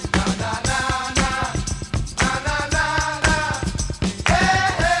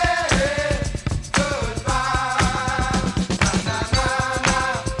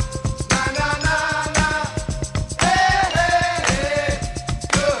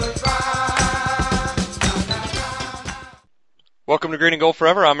Welcome to Green and Gold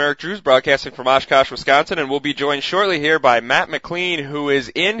Forever. I'm Eric Drews, broadcasting from Oshkosh, Wisconsin, and we'll be joined shortly here by Matt McLean, who is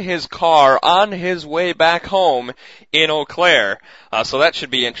in his car on his way back home in Eau Claire. So that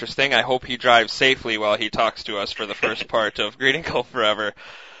should be interesting. I hope he drives safely while he talks to us for the first part of Green and Gold Forever.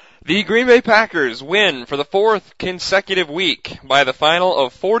 The Green Bay Packers win for the fourth consecutive week by the final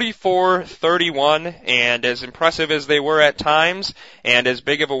of 44-31, and as impressive as they were at times, and as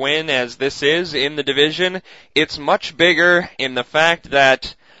big of a win as this is in the division, it's much bigger in the fact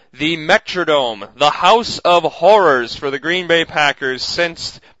that the Metrodome, the House of Horrors for the Green Bay Packers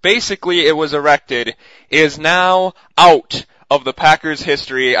since basically it was erected, is now out of the Packers'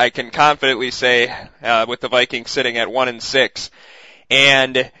 history, I can confidently say, with the Vikings sitting at 1-6.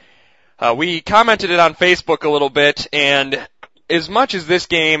 And we commented it on Facebook a little bit, and as much as this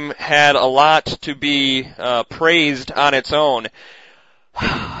game had a lot to be praised on its own,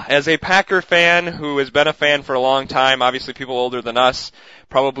 as a Packer fan who has been a fan for a long time, obviously people older than us,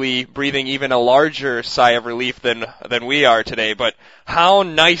 probably breathing even a larger sigh of relief than we are today, but how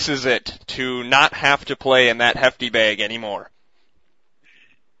nice is it to not have to play in that hefty bag anymore?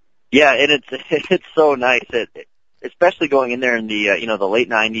 Yeah, and it's so nice, especially going in there in the the late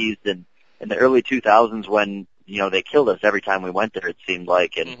 90s and in the early 2000s when, they killed us every time we went there, it seemed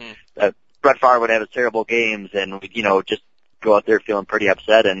like. And Brett Favre would have his terrible games and, just go out there feeling pretty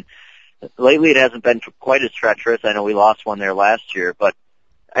upset. And lately it hasn't been quite as treacherous. I know we lost one there last year. But,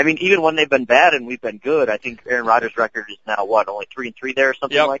 even when they've been bad and we've been good, I think Aaron Rodgers' record is now, only 3-3 there or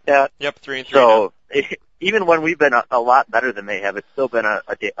something like that? Yep, 3-3. So even when we've been a lot better than they have, it's still been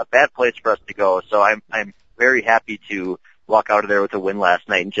a bad place for us to go. So I'm very happy to walk out of there with a win last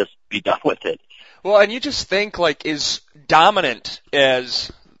night and just be done with it. Well, and you just think, as dominant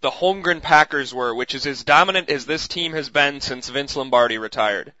as the Holmgren Packers were, which is as dominant as this team has been since Vince Lombardi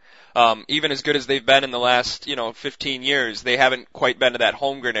retired, even as good as they've been in the last, 15 years, they haven't quite been to that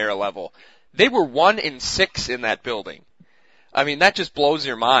Holmgren era level. They were 1-6 in that building. That just blows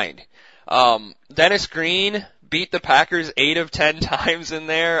your mind. Dennis Green beat the Packers 8 of 10 times in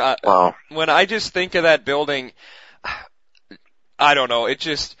there. Wow. When I just think of that building, I don't know.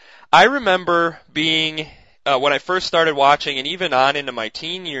 I remember being, when I first started watching and even on into my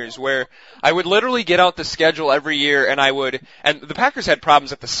teen years where I would literally get out the schedule every year and and the Packers had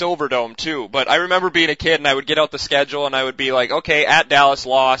problems at the Silverdome too, but I remember being a kid and I would get out the schedule and I would be like, okay, at Dallas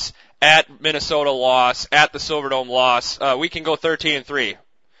loss, at Minnesota loss, at the Silverdome loss, we can go 13-3.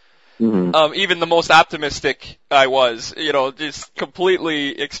 Mm-hmm. Even the most optimistic I was, just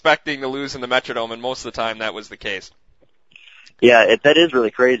completely expecting to lose in the Metrodome, and most of the time that was the case. Yeah, that is really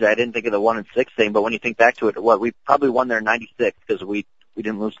crazy. I didn't think of the 1-6 thing, but when you think back to it, we probably won there in 96 because we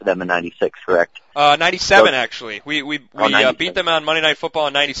didn't lose to them in 96, correct? 97 actually. We beat them on Monday Night Football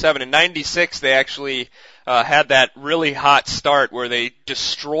in 97. In 96 they actually had that really hot start where they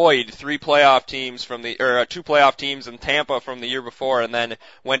destroyed two playoff teams in Tampa from the year before, and then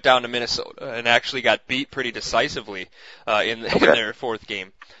went down to Minnesota and actually got beat pretty decisively in their fourth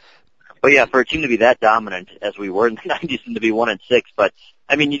game. But yeah, for a team to be that dominant as we were in the 90s and to be 1-6, but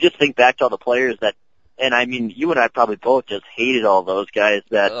you just think back to all the players and you and I probably both just hated all those guys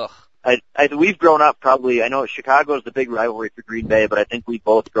that we've grown up probably. I know Chicago is the big rivalry for Green Bay, but I think we've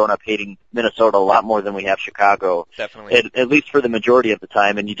both grown up hating Minnesota a lot more than we have Chicago. Definitely. At least for the majority of the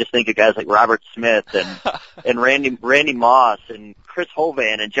time. And you just think of guys like Robert Smith and Randy Moss and Chris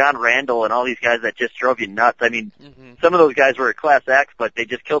Hovan and John Randall and all these guys that just drove you nuts. Some of those guys were a class act, but they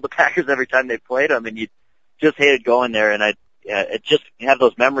just killed the Packers every time they played them, and you just hated going there. And it just have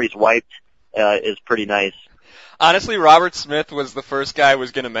those memories wiped is pretty nice. Honestly, Robert Smith was the first guy I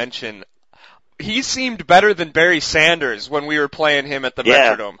was going to mention. He seemed better than Barry Sanders when we were playing him at the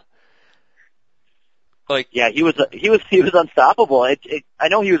Metrodome. He was unstoppable. I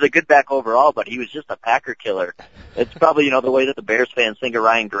know he was a good back overall, but he was just a Packer killer. It's probably, the way that the Bears fans think of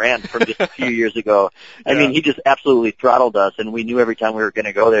Ryan Grant from just a few years ago. He just absolutely throttled us, and we knew every time we were going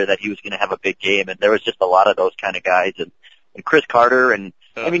to go there that he was going to have a big game, and there was just a lot of those kind of guys, and Chris Carter, and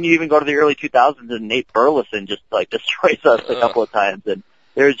you even go to the early 2000s and Nate Burleson just destroys us a couple of times, and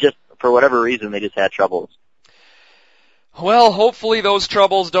there's just, for whatever reason, they just had troubles. Well, hopefully those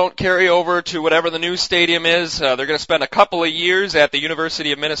troubles don't carry over to whatever the new stadium is. They're going to spend a couple of years at the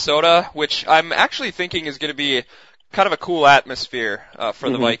University of Minnesota, which I'm actually thinking is going to be kind of a cool atmosphere for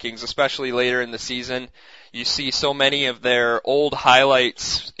the Vikings, especially later in the season. You see so many of their old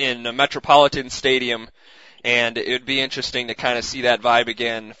highlights in Metropolitan Stadium, and it would be interesting to kind of see that vibe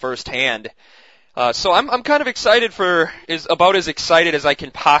again firsthand. So I'm kind of excited about as excited as I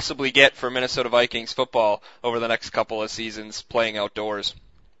can possibly get for Minnesota Vikings football over the next couple of seasons playing outdoors.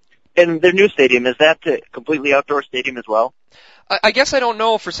 And their new stadium, is that a completely outdoor stadium as well? I guess I don't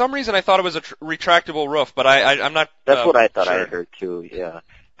know. For some reason, I thought it was a retractable roof, but I'm not. That's what I thought sure. I heard too. Yeah,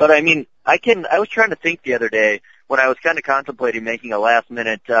 but I mean, I was trying to think the other day when I was kind of contemplating making a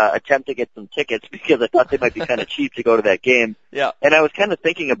last-minute attempt to get some tickets because I thought they might be kind of cheap to go to that game. Yeah. And I was kind of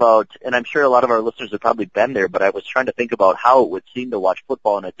thinking about, and I'm sure a lot of our listeners have probably been there, but I was trying to think about how it would seem to watch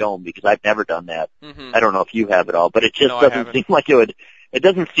football in a dome because I've never done that. Mm-hmm. I don't know if you have at all, but it just doesn't seem like it would. It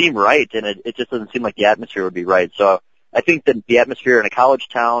doesn't seem right, and it just doesn't seem like the atmosphere would be right. So I think that the atmosphere in a college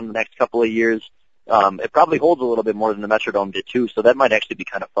town the next couple of years, it probably holds a little bit more than the Metrodome did too. So that might actually be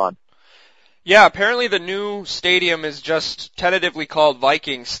kind of fun. Yeah, apparently the new stadium is just tentatively called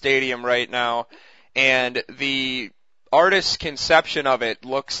Vikings Stadium right now, and the artist's conception of it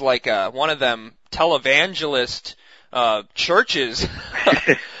looks like one of them televangelist churches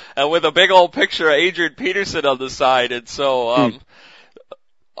with a big old picture of Adrian Peterson on the side, and so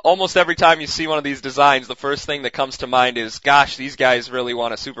almost every time you see one of these designs, the first thing that comes to mind is, gosh, these guys really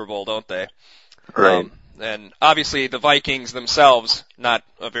want a Super Bowl, don't they? Right. And obviously the Vikings themselves, not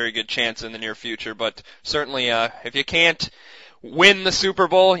a very good chance in the near future, but certainly if you can't win the Super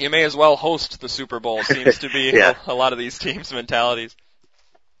Bowl, you may as well host the Super Bowl, seems to be a lot of these teams' mentalities.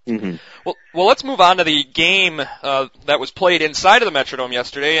 Mm-hmm. Well, let's move on to the game that was played inside of the Metrodome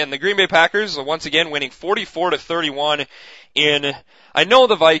yesterday, and the Green Bay Packers once again winning 44-31 I know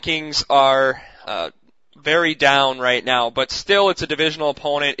the Vikings are very down right now, but still it's a divisional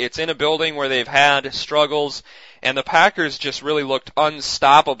opponent. It's in a building where they've had struggles, and the Packers just really looked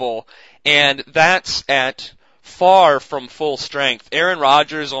unstoppable, and that's at far from full strength. Aaron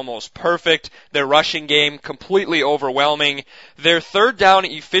Rodgers almost perfect. Their rushing game completely overwhelming. Their third down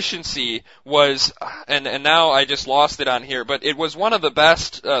efficiency was, and now I just lost it on here, but it was one of the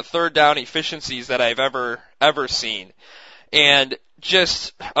best third down efficiencies that I've ever seen. And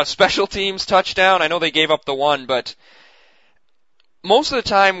just a special teams touchdown. I know they gave up the one, but most of the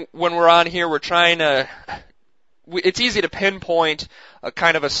time when we're on here, we're trying to, it's easy to pinpoint a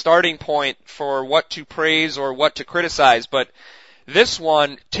kind of a starting point for what to praise or what to criticize, but this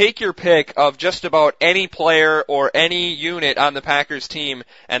one, take your pick of just about any player or any unit on the Packers team,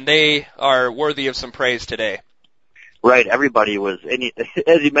 and they are worthy of some praise today. Right, everybody was, and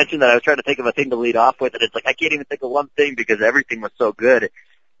as you mentioned that, I was trying to think of a thing to lead off with, and it's like I can't even think of one thing because everything was so good.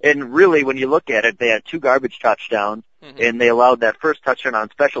 And really, when you look at it, they had 2 garbage touchdowns, and they allowed that first touchdown on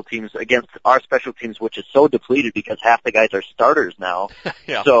special teams against our special teams, which is so depleted because half the guys are starters now.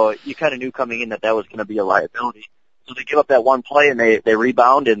 Yeah. So you kind of knew coming in that was going to be a liability. So they give up that one play, and they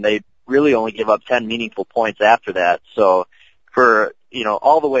rebound, and they really only give up 10 meaningful points after that. So for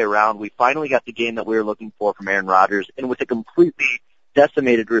all the way around, we finally got the game that we were looking for from Aaron Rodgers, and with a completely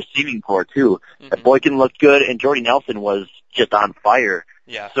decimated receiving corps, too. Boykin looked good, and Jordy Nelson was just on fire.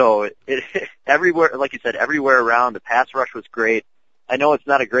 Yeah. So everywhere, like you said, everywhere around, the pass rush was great. I know it's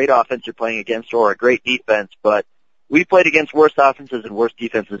not a great offense you're playing against or a great defense, but we played against worse offenses and worse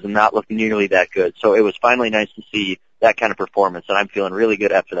defenses and not looked nearly that good. So it was finally nice to see that kind of performance, and I'm feeling really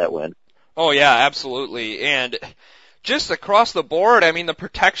good after that win. Oh, yeah, absolutely. And just across the board, I mean, the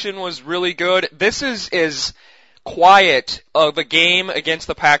protection was really good. This is as quiet of a game against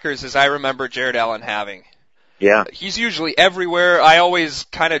the Packers as I remember Jared Allen having. Yeah. He's usually everywhere. I always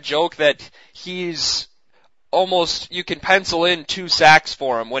kind of joke that he's almost, you can pencil in 2 sacks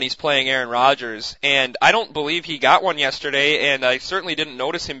for him when he's playing Aaron Rodgers. And I don't believe he got one yesterday, and I certainly didn't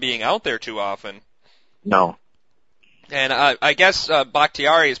notice him being out there too often. No. And I guess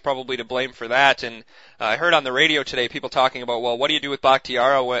Bakhtiari is probably to blame for that. And I heard on the radio today people talking about, well, what do you do with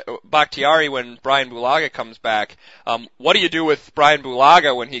Bakhtiari when Brian Bulaga comes back? What do you do with Brian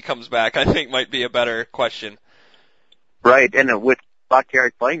Bulaga when he comes back? I think might be a better question. Right, and with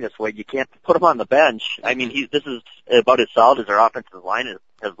Bakhtiari playing this way, you can't put him on the bench. I mean, this is about as solid as our offensive line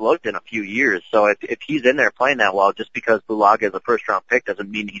has looked in a few years. So if he's in there playing that well, just because Bulaga is a first-round pick doesn't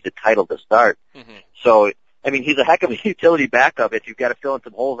mean he's entitled to start. So, I mean, he's a heck of a utility backup if you've got to fill in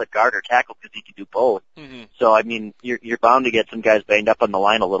some holes at guard or tackle because he can do both. So, I mean, you're bound to get some guys banged up on the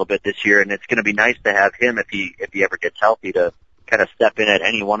line a little bit this year, and it's going to be nice to have him if he ever gets healthy to kind of step in at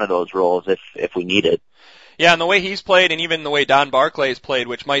any one of those roles if we need it. Yeah, and the way he's played, and even the way Don Barclay's played,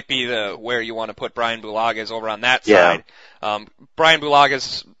 which might be where you want to put Brian Bulaga, is over on that side. Brian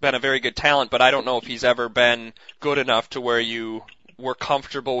Bulaga's been a very good talent, but I don't know if he's ever been good enough to where you were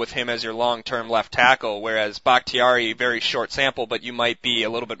comfortable with him as your long-term left tackle, whereas Bakhtiari, very short sample, but you might be a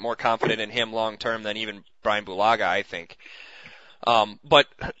little bit more confident in him long-term than even Brian Bulaga, I think. But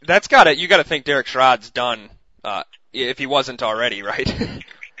you got to think Derek Sherrod's done, if he wasn't already, right?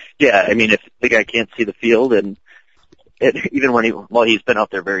 Yeah, I mean, if the guy can't see the field and even when he's been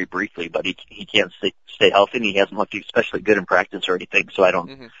out there very briefly, but he can't stay healthy, and he hasn't looked especially good in practice or anything. So I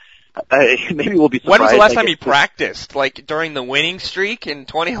don't. Maybe we'll be surprised. When was the last time he practiced? Like during the winning streak in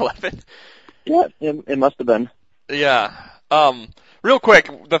 2011? Yeah, it must have been. Yeah. Real quick,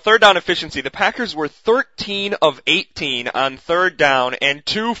 the third down efficiency. The Packers were 13 of 18 on third down and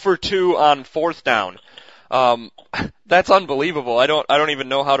 2 for 2 on fourth down. That's unbelievable. I don't even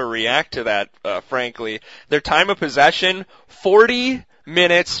know how to react to that, frankly. Their time of possession, 40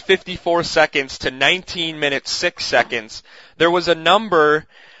 minutes, 54 seconds to 19 minutes, 6 seconds. There was a number,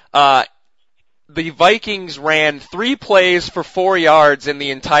 the Vikings ran 3 plays for 4 yards in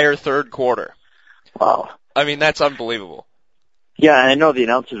the entire third quarter. Wow. I mean, that's unbelievable. Yeah, I know the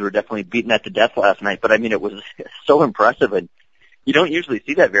announcers were definitely beaten that to death last night, but I mean, it was so impressive, and you don't usually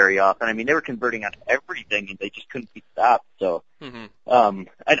see that very often. I mean, they were converting on everything, and they just couldn't be stopped. So, I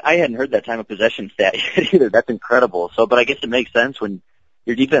hadn't heard that time of possession stat yet either. That's incredible. So, but I guess it makes sense when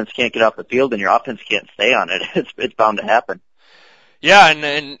your defense can't get off the field and your offense can't stay on it. It's bound to happen. Yeah,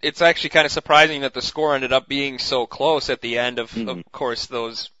 and it's actually kind of surprising that the score ended up being so close at the end of course,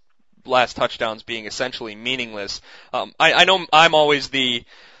 those last touchdowns being essentially meaningless. I know I'm always the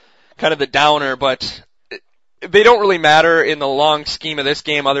kind of the downer, but they don't really matter in the long scheme of this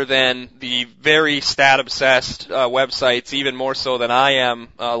game other than the very stat-obsessed websites, even more so than I am,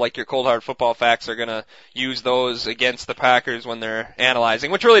 like your Cold Hard Football Facts are going to use those against the Packers when they're analyzing,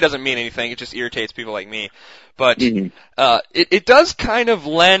 which really doesn't mean anything. It just irritates people like me. But it does kind of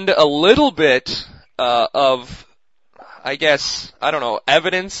lend a little bit of, I guess, I don't know,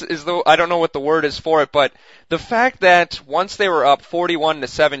 evidence is though I don't know what the word is for it, but the fact that once they were up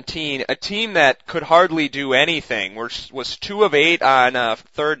 41-17, a team that could hardly do anything, was 2 of 8 on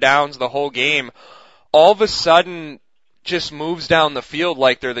third downs the whole game, all of a sudden just moves down the field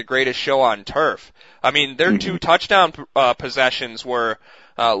like they're the greatest show on turf. I mean, their 2 touchdown possessions were,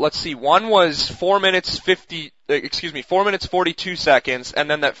 let's see, one was 4 minutes 42 seconds, and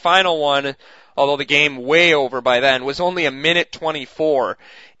then that final one, although the game way over by then, was only 1:24.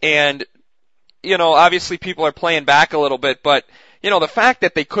 And, you know, obviously people are playing back a little bit, but, you know, the fact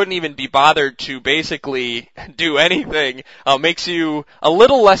that they couldn't even be bothered to basically do anything makes you a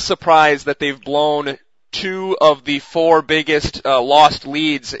little less surprised that they've blown 2 of the 4 biggest lost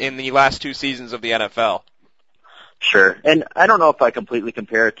leads in the last 2 seasons of the NFL. Sure. And I don't know if I completely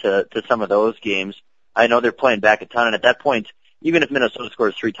compare it to some of those games. I know they're playing back a ton, and at that point, even if Minnesota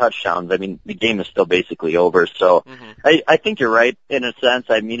scores 3 touchdowns, I mean, the game is still basically over. So I think you're right in a sense.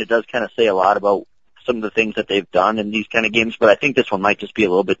 I mean, it does kind of say a lot about some of the things that they've done in these kind of games, but I think this one might just be a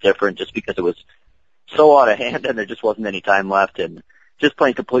little bit different just because it was so out of hand and there just wasn't any time left and just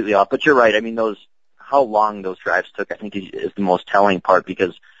playing completely off. But you're right. I mean, how long those drives took, I think is the most telling part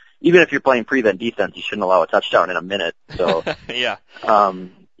because even if you're playing prevent defense, you shouldn't allow a touchdown in a minute. So, yeah.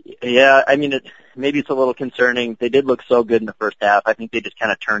 Yeah, I mean, maybe it's a little concerning. They did look so good in the first half. I think they just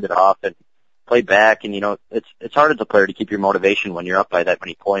kind of turned it off and played back. And, you know, it's hard as a player to keep your motivation when you're up by that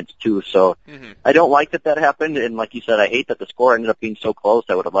many points, too. So I don't like that happened. And like you said, I hate that the score ended up being so close.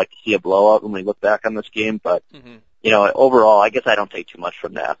 I would have liked to see a blowout when we look back on this game. But, you know, overall, I guess I don't take too much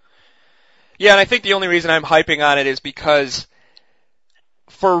from that. Yeah, and I think the only reason I'm hyping on it is because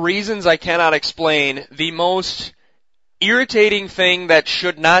for reasons I cannot explain, the most irritating thing that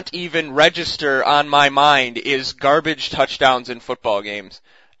should not even register on my mind is garbage touchdowns in football games.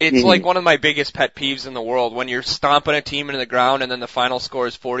 It's like one of my biggest pet peeves in the world when you're stomping a team into the ground and then the final score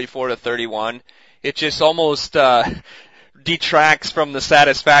is 44-31. It just almost detracts from the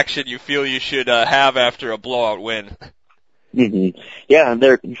satisfaction you feel you should have after a blowout win. Yeah, and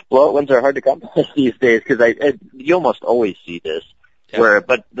their blowout wins are hard to come by these days because you almost always see this. Yeah.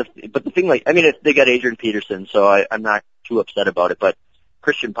 But the thing, like, I mean, they got Adrian Peterson, so I'm not too upset about it. But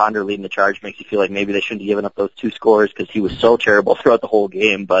Christian Ponder leading the charge makes you feel like maybe they shouldn't have given up those 2 scores because he was so terrible throughout the whole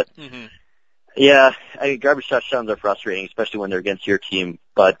game. But yeah, I mean, garbage touchdowns are frustrating, especially when they're against your team.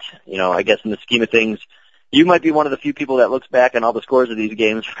 But you know, I guess in the scheme of things, you might be one of the few people that looks back on all the scores of these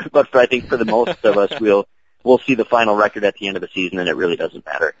games. But I think for the most of us, we'll see the final record at the end of the season, and it really doesn't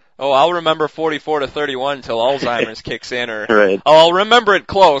matter. Oh, I'll remember 44-31 until Alzheimer's kicks in, or right. I'll remember it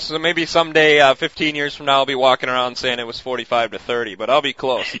close. So maybe someday, 15 years from now, I'll be walking around saying it was 45-30, but I'll be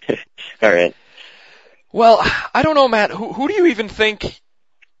close. All right. Well, I don't know, Matt. Who do you even think?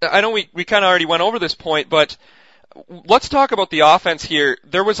 I know we kind of already went over this point, but let's talk about the offense here.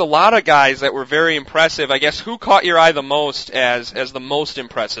 There was a lot of guys that were very impressive. I guess who caught your eye the most as the most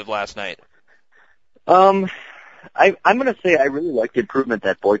impressive last night? I'm going to say I really liked the improvement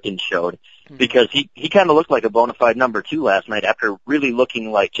that Boykin showed. because he kind of looked like a bona fide number 2 last night after really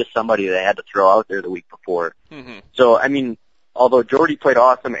looking like just somebody they had to throw out there the week before. Mm-hmm. So, I mean, although Jordy played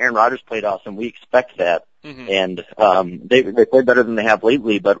awesome, Aaron Rodgers played awesome, we expect that. Mm-hmm. And they played better than they have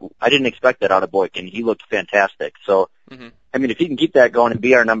lately, but I didn't expect that out of Boykin. He looked fantastic. So, mm-hmm. I mean, if he can keep that going and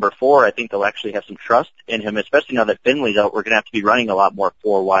be our number 4, I think they'll actually have some trust in him, especially now that Finley's out. We're going to have to be running a lot more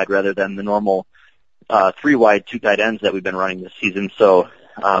 4 wide rather than the normal 3 wide, 2 tight ends that we've been running this season. So,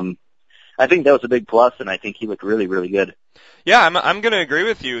 I think that was a big plus, and I think he looked really, really good. Yeah, I'm going to agree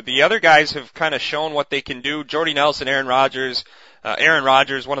with you. The other guys have kind of shown what they can do. Jordy Nelson, Aaron Rodgers,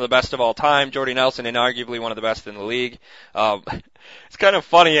 one of the best of all time. Jordy Nelson, inarguably one of the best in the league. It's kind of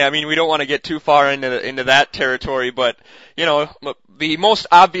funny. I mean, we don't want to get too far into that territory, but you know, the most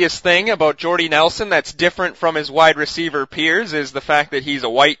obvious thing about Jordy Nelson that's different from his wide receiver peers is the fact that he's a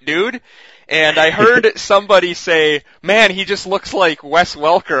white dude. And I heard somebody say, man, he just looks like Wes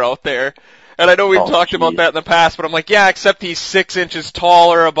Welker out there. And I know we've talked about that in the past, but I'm like, yeah, except he's 6 inches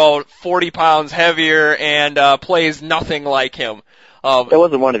taller, about 40 pounds heavier, and plays nothing like him. That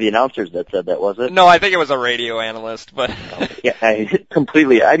wasn't one of the announcers that said that, was it? No, I think it was a radio analyst, but... Yeah,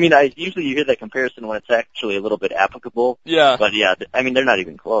 completely. I mean, usually you hear that comparison when it's actually a little bit applicable. Yeah. But yeah, I mean, they're not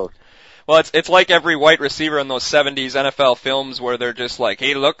even close. Well, it's like every white receiver in those 70s NFL films where they're just like,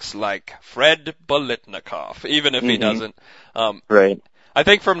 he looks like Fred Biletnikoff, even if he doesn't. Right. I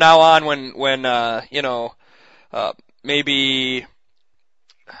think from now on when maybe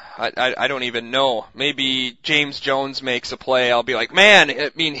I don't even know, maybe James Jones makes a play, I'll be like, man,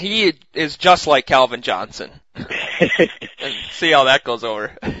 I mean, he is just like Calvin Johnson. And see how that goes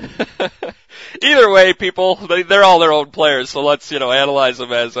over. Either way, people, they're all their own players, so let's, analyze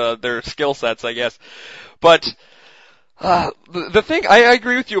them as their skill sets, I guess. But the thing, I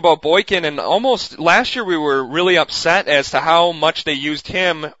agree with you about Boykin, and almost last year we were really upset as to how much they used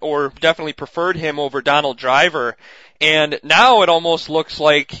him, or definitely preferred him over Donald Driver, and now it almost looks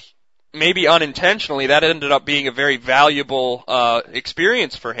like, maybe unintentionally, that ended up being a very valuable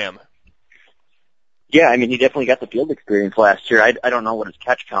experience for him. Yeah, I mean, he definitely got the field experience last year. I don't know what his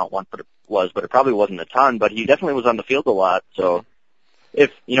catch count was, but it probably wasn't a ton, but he definitely was on the field a lot, so... If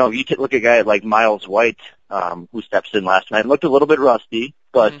you look at a guy like Miles White, who steps in last night, looked a little bit rusty,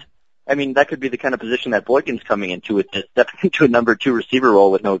 but, I mean, that could be the kind of position that Boykin's coming into, with stepping into a number 2 receiver role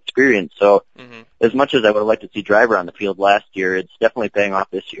with no experience. So, as much as I would have liked to see Driver on the field last year, it's definitely paying off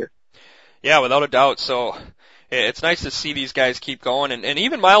this year. Yeah, without a doubt. So, it's nice to see these guys keep going, and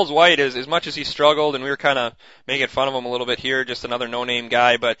even Miles White, as much as he struggled, and we were kind of making fun of him a little bit here, just another no-name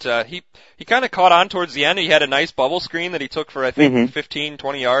guy, but he kind of caught on towards the end. He had a nice bubble screen that he took for, I think, 15,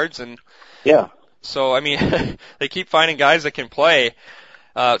 20 yards, and yeah. So, I mean, they keep finding guys that can play.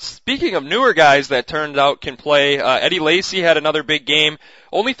 Speaking of newer guys that turned out can play, Eddie Lacy had another big game,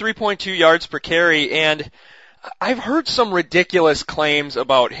 only 3.2 yards per carry, and I've heard some ridiculous claims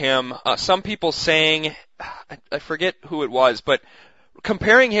about him. Some people saying, I forget who it was, but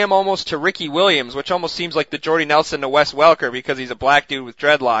comparing him almost to Ricky Williams, which almost seems like the Jordy Nelson to Wes Welker because he's a black dude with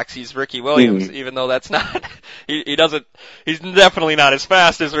dreadlocks. He's Ricky Williams, even though that's not, he's definitely not as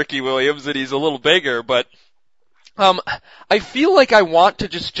fast as Ricky Williams, and he's a little bigger, but I feel like I want to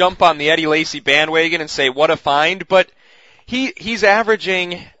just jump on the Eddie Lacy bandwagon and say what a find, but he's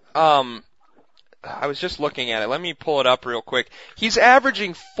averaging, I was just looking at it. Let me pull it up real quick. He's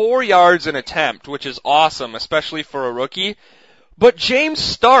averaging 4 yards an attempt, which is awesome, especially for a rookie. But James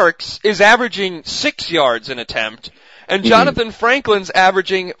Starks is averaging 6 yards an attempt, and Jonathan Franklin's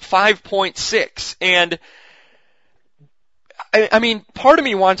averaging 5.6. And I mean, part of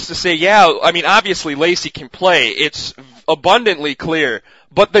me wants to say, yeah, I mean, obviously Lacy can play. It's abundantly clear.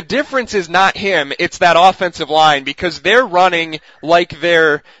 But the difference is not him, it's that offensive line, because they're running like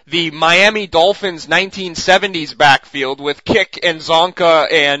they're the Miami Dolphins 1970s backfield with Kick and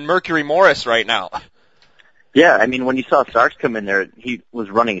Zonka and Mercury Morris right now. Yeah, I mean, when you saw Starks come in there, he was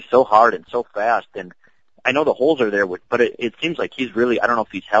running so hard and so fast, and I know the holes are there, but it seems like he's really, I don't know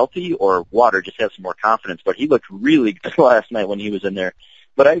if he's healthy or what, or just has some more confidence, but he looked really good last night when he was in there.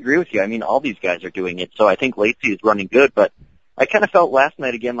 But I agree with you. I mean, all these guys are doing it, so I think Lacy is running good, but I kind of felt last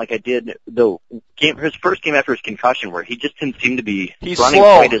night again like I did his first game after his concussion, where he just didn't seem to be running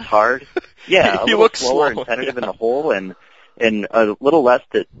quite as hard. Yeah, a little slower and tentative in the hole, and a little less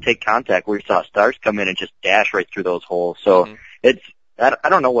to take contact, where you saw Starks come in and just dash right through those holes. So I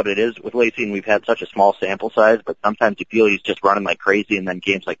don't know what it is with Lacy, and we've had such a small sample size, but sometimes you feel he's just running like crazy, and then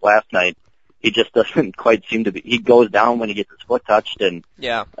games like last night, he just doesn't quite seem to be. He goes down when he gets his foot touched, and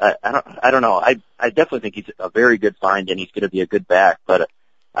yeah, I don't know. I definitely think he's a very good find, and he's going to be a good back. But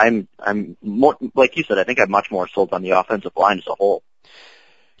I'm more, like you said, I think I'm much more sold on the offensive line as a whole.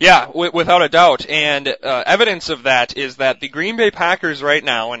 Yeah, without a doubt. And evidence of that is that the Green Bay Packers right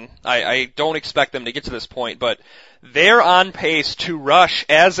now, and I don't expect them to get to this point, but they're on pace to rush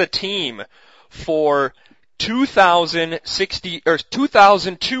as a team for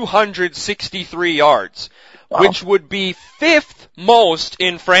 2,263 yards, Wow. which would be fifth most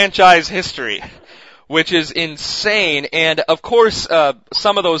in franchise history, which is insane. And of course,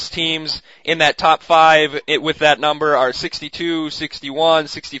 some of those teams in that top five with that number are 62, 61,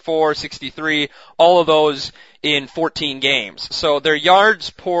 64, 63, all of those in 14 games. So their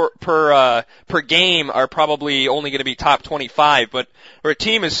yards per game are probably only going to be top 25, but for a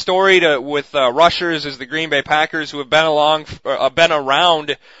team as storied with rushers as the Green Bay Packers, who have been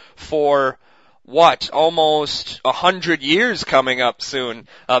around for almost 100 years coming up soon.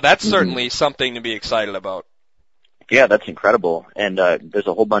 That's certainly something to be excited about. Yeah, that's incredible. And there's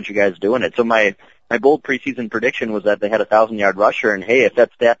a whole bunch of guys doing it. So my bold preseason prediction was that they had a 1,000-yard rusher, and hey, if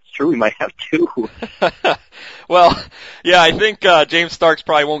that's true, we might have two. Well, yeah, I think James Starks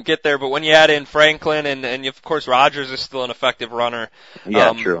probably won't get there, but when you add in Franklin and of course Rodgers is still an effective runner.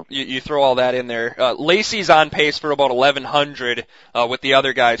 Yeah, true. You throw all that in there. Lacey's on pace for about 1,100, with the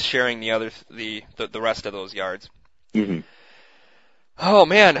other guys sharing the rest of those yards. Mm-hmm. Oh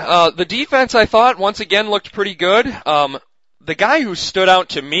man, the defense I thought once again looked pretty good. The guy who stood out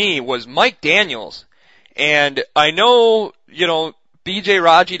to me was Mike Daniels. And I know, BJ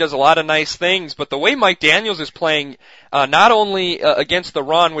Raji does a lot of nice things, but the way Mike Daniels is playing, not only against the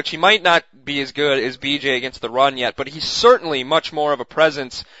run, which he might not be as good as BJ against the run yet, but he's certainly much more of a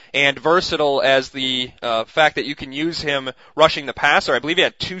presence and versatile as the fact that you can use him rushing the passer. I believe he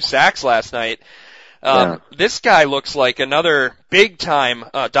had 2 sacks last night. This guy looks like another big-time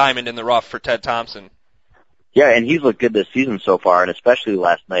diamond in the rough for Ted Thompson. Yeah, and he's looked good this season so far, and especially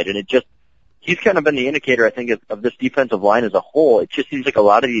last night. And he's kind of been the indicator, I think, of this defensive line as a whole. It just seems like a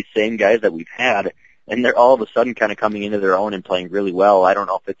lot of these same guys that we've had, and they're all of a sudden kind of coming into their own and playing really well. I don't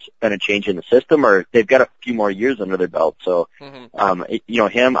know if it's been a change in the system or they've got a few more years under their belt. So, him,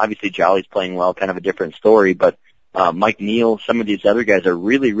 obviously Jolly's playing well, kind of a different story, but Mike Neal, some of these other guys are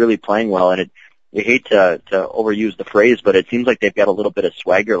really, really playing well, and I hate to overuse the phrase, but it seems like they've got a little bit of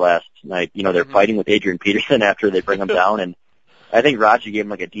swagger last night. They're fighting with Adrian Peterson after they bring him down, and I think Raji gave him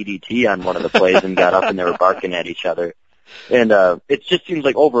like a DDT on one of the plays and got up and they were barking at each other. And it just seems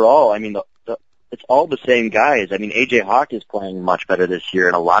like overall, I mean, it's all the same guys. I mean, AJ Hawk is playing much better this year,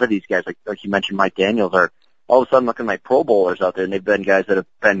 and a lot of these guys, like you mentioned, Mike Daniels, are all of a sudden looking like Pro Bowlers out there, and they've been guys that have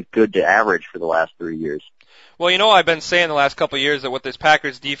been good to average for the last 3 years. Well, I've been saying the last couple of years that what this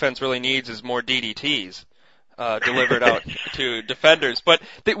Packers defense really needs is more DDTs delivered out to defenders. But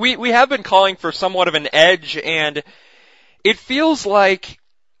we have been calling for somewhat of an edge, and it feels like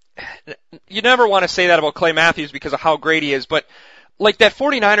you never want to say that about Clay Matthews because of how great he is, but like that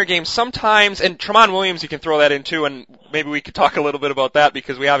 49er game sometimes, and Tramon Williams you can throw that in too, and maybe we could talk a little bit about that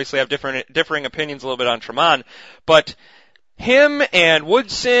because we obviously have differing opinions a little bit on Tramon, but him and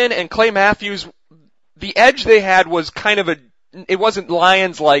Woodson and Clay Matthews, the edge they had was kind of it wasn't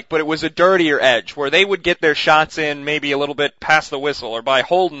Lions-like, but it was a dirtier edge where they would get their shots in maybe a little bit past the whistle or by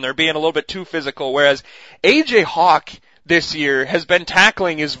holding or being a little bit too physical, whereas AJ Hawk this year has been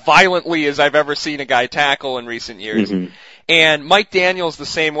tackling as violently as I've ever seen a guy tackle in recent years. Mm-hmm. And Mike Daniels the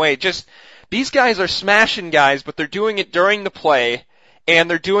same way. Just these guys are smashing guys, but they're doing it during the play and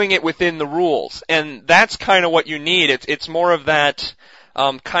they're doing it within the rules. And that's kind of what you need. It's more of that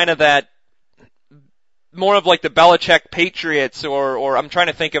more of like the Belichick Patriots or I'm trying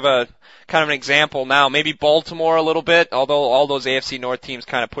to think of a kind of an example now, maybe Baltimore a little bit, although all those AFC North teams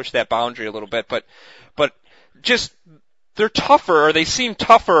kind of push that boundary a little bit, but just they're tougher, or they seem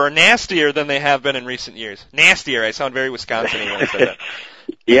tougher or nastier than they have been in recent years. Nastier, I sound very Wisconsin-y when I say that.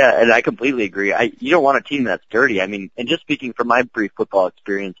 Yeah, and I completely agree. You don't want a team that's dirty. I mean, and just speaking from my brief football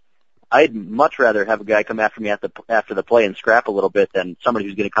experience, I'd much rather have a guy come after me after the play and scrap a little bit than somebody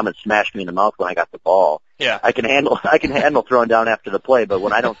who's going to come and smash me in the mouth when I got the ball. Yeah. I can handle throwing down after the play, but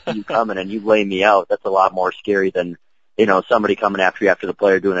when I don't see you coming and you lay me out, that's a lot more scary than, somebody coming after you after the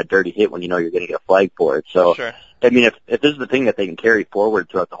play or doing a dirty hit when you know you're going to get a flag for it. So, sure. I mean, if this is the thing that they can carry forward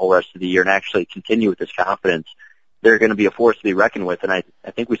throughout the whole rest of the year and actually continue with this confidence, they're going to be a force to be reckoned with. And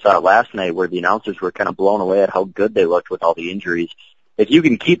I think we saw it last night where the announcers were kind of blown away at how good they looked with all the injuries. If you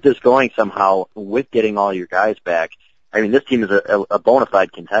can keep this going somehow with getting all your guys back, I mean, this team is a bona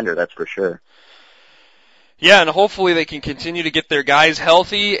fide contender, that's for sure. Yeah, and hopefully they can continue to get their guys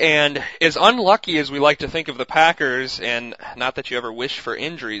healthy, and as unlucky as we like to think of the Packers, and not that you ever wish for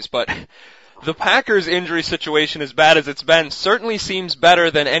injuries, but the Packers' injury situation, as bad as it's been, certainly seems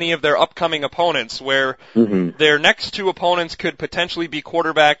better than any of their upcoming opponents, where their next two opponents could potentially be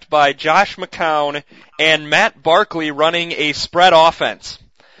quarterbacked by Josh McCown and Matt Barkley running a spread offense.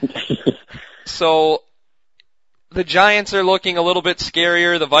 So the Giants are looking a little bit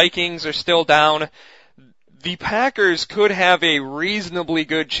scarier. The Vikings are still down. The Packers could have a reasonably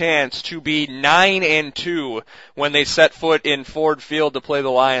good chance to be 9-2 when they set foot in Ford Field to play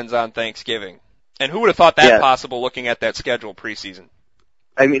the Lions on Thanksgiving. And who would have thought that possible looking at that schedule preseason?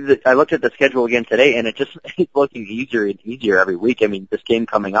 I mean, I looked at the schedule again today, and it's looking easier and easier every week. I mean, this game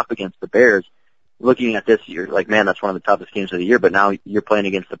coming up against the Bears, looking at this, you're like, man, that's one of the toughest games of the year, but now you're playing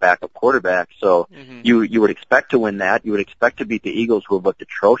against the backup quarterback, so you would expect to win that. You would expect to beat the Eagles, who have looked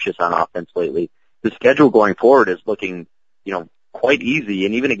atrocious on offense lately. The schedule going forward is looking, quite easy,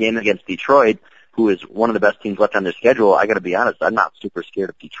 and even a game against Detroit, who is one of the best teams left on their schedule, I got to be honest, I'm not super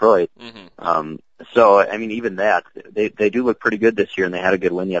scared of Detroit. So, I mean, even that, they do look pretty good this year, and they had a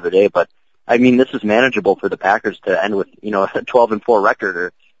good win the other day, but, I mean, this is manageable for the Packers to end with, a 12-4 record,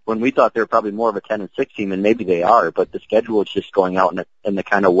 or when we thought they were probably more of a 10-6 team, and maybe they are, but the schedule is just going out in the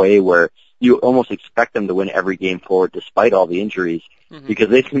kind of way where you almost expect them to win every game forward despite all the injuries, because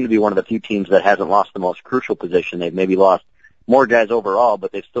they seem to be one of the few teams that hasn't lost the most crucial position. They've maybe lost more guys overall,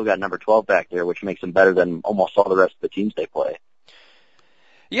 but they've still got number 12 back there, which makes them better than almost all the rest of the teams they play.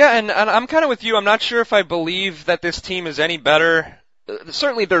 Yeah, and I'm kind of with you. I'm not sure if I believe that this team is any better.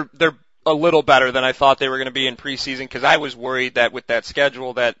 Certainly they're a little better than I thought they were going to be in preseason, because I was worried that with that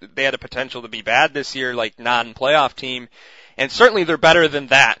schedule that they had a potential to be bad this year, like non-playoff team. And certainly they're better than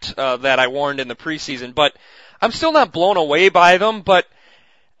that I warned in the preseason. But I'm still not blown away by them, but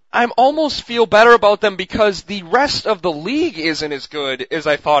I almost feel better about them because the rest of the league isn't as good as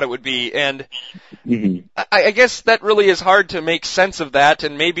I thought it would be. And I guess that really is hard to make sense of that,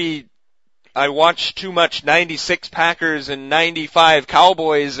 and maybe I watched too much 96 Packers and 95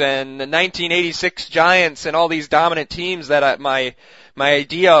 Cowboys and the 1986 Giants and all these dominant teams that my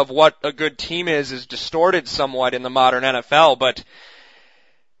idea of what a good team is distorted somewhat in the modern NFL. But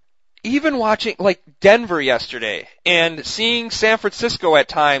even watching like Denver yesterday and seeing San Francisco at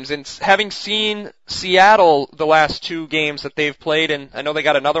times and having seen Seattle the last two games that they've played, and I know they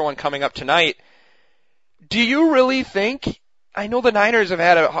got another one coming up tonight, do you really think, I know the Niners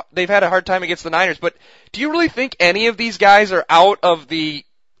they've had a hard time against the Niners, but do you really think any of these guys are out of the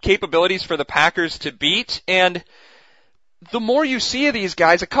capabilities for the Packers to beat? And the more you see of these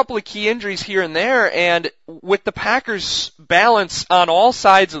guys, a couple of key injuries here and there, and with the Packers' balance on all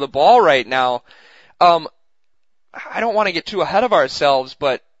sides of the ball right now, I don't want to get too ahead of ourselves,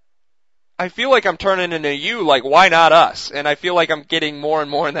 but I feel like I'm turning into you, like, why not us? And I feel like I'm getting more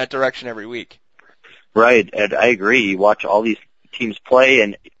and more in that direction every week. Right, and I agree. You watch all these teams play,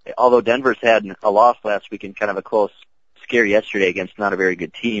 and although Denver's had a loss last week and kind of a close scare yesterday against not a very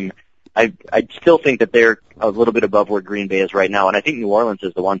good team, I still think that they're a little bit above where Green Bay is right now, and I think New Orleans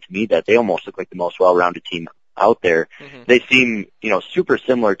is the one to me that they almost look like the most well-rounded team out there. They seem, super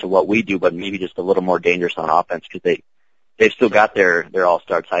similar to what we do, but maybe just a little more dangerous on offense because they've still got their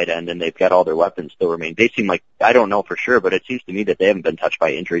all-star tight end, and they've got all their weapons still remain. They seem like, I don't know for sure, but it seems to me that they haven't been touched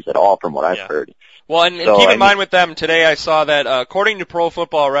by injuries at all from what I've heard. Well, and keep in mind with them, today I saw that according to Pro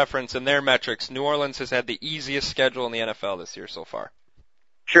Football Reference and their metrics, New Orleans has had the easiest schedule in the NFL this year so far.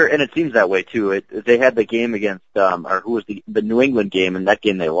 Sure, and it seems that way too. They had the game against, or who was the New England game, and that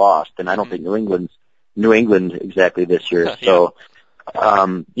game they lost, and I don't think New England exactly this year. So,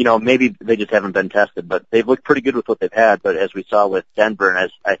 maybe they just haven't been tested, but they've looked pretty good with what they've had. But as we saw with Denver, and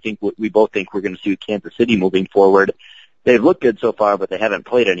as I think we both think we're going to see with Kansas City moving forward, they've looked good so far, but they haven't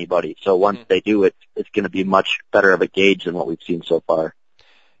played anybody. So once they do, it's going to be much better of a gauge than what we've seen so far.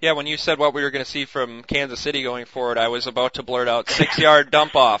 Yeah, when you said what we were going to see from Kansas City going forward, I was about to blurt out 6-yard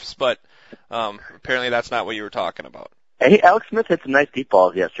dump-offs, but apparently that's not what you were talking about. Hey, Alex Smith hit some nice deep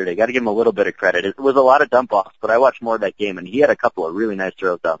balls yesterday. Got to give him a little bit of credit. It was a lot of dump-offs, but I watched more of that game, and he had a couple of really nice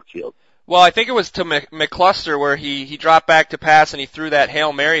throws down the field. Well, I think it was to McCluster where he dropped back to pass, and he threw that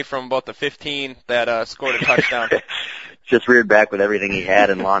Hail Mary from about the 15 that scored a touchdown. Just reared back with everything he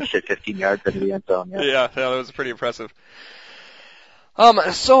had and launched it 15 yards into the end zone. Yeah, that was pretty impressive.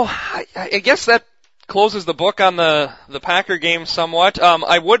 So I guess that closes the book on the Packer game somewhat.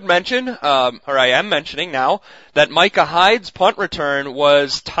 I would mention, or I am mentioning now, that Micah Hyde's punt return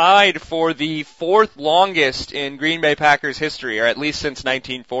was tied for the fourth longest in Green Bay Packers history, or at least since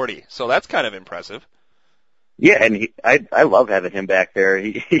 1940. So that's kind of impressive. Yeah, and I love having him back there.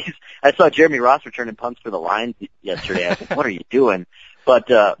 I saw Jeremy Ross returning punts for the Lions yesterday. I was like, what are you doing?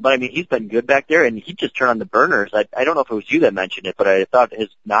 But I mean, he's been good back there, and he just turned on the burners. I don't know if it was you that mentioned it, but I thought his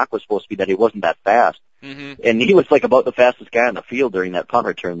knock was supposed to be that he wasn't that fast. Mm-hmm. And he was like about the fastest guy on the field during that punt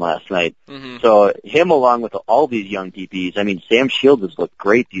return last night. Mm-hmm. So him along with all these young DBs, I mean, Sam Shields has looked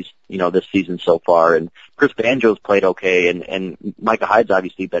great this season so far, and Chris Banjo's played okay, and Micah Hyde's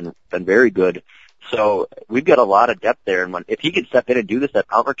obviously been very good. So we've got a lot of depth there, and if he can step in and do this at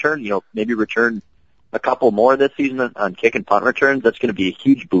punt return, maybe return a couple more this season on kick and punt returns, that's going to be a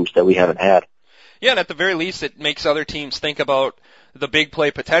huge boost that we haven't had. Yeah, and at the very least, it makes other teams think about the big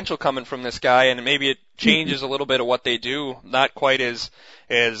play potential coming from this guy, and maybe it changes a little bit of what they do. Not quite as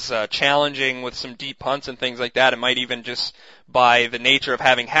challenging with some deep punts and things like that. It might even just, by the nature of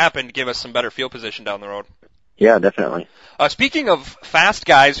having happened, give us some better field position down the road. Yeah, definitely. Speaking of fast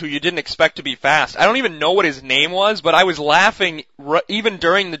guys who you didn't expect to be fast, I don't even know what his name was, but I was laughing even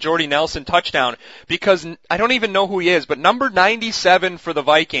during the Jordy Nelson touchdown because I don't even know who he is, but number 97 for the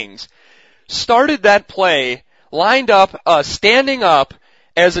Vikings started that play, lined up, standing up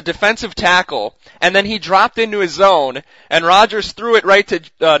as a defensive tackle, and then he dropped into his zone, and Rodgers threw it right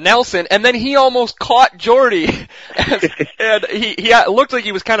to Nelson, and then he almost caught Jordy. And he looked like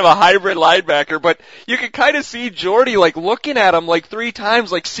he was kind of a hybrid linebacker, but you could kind of see Jordy like looking at him like 3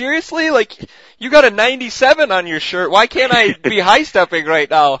 times, like, seriously? Like, you got a 97 on your shirt. Why can't I be high-stepping right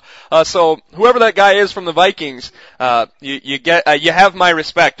now? So whoever that guy is from the Vikings, you have my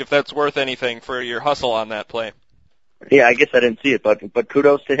respect if that's worth anything for your hustle on that play. Yeah, I guess I didn't see it, but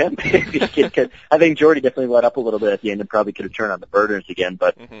kudos to him. I think Jordy definitely let up a little bit at the end and probably could have turned on the burners again,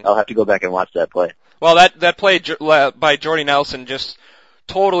 but I'll have to go back and watch that play. Well, that play by Jordy Nelson just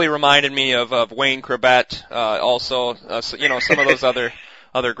totally reminded me of Wayne Corbett, also, some of those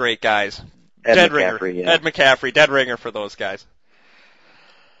other great guys. Ed McCaffrey, yeah. Ed McCaffrey, dead ringer for those guys.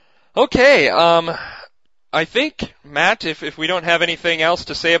 Okay, I think, Matt, if we don't have anything else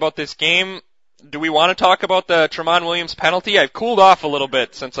to say about this game, do we want to talk about the Tramon Williams penalty? I've cooled off a little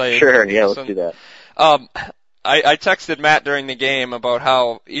bit since I... Sure, yeah, let's do that. I texted Matt during the game about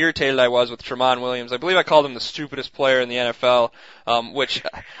how irritated I was with Tramon Williams. I believe I called him the stupidest player in the NFL, which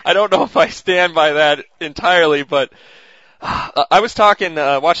I don't know if I stand by that entirely, but I was talking,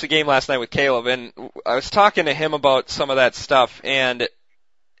 watched the game last night with Caleb, and I was talking to him about some of that stuff, and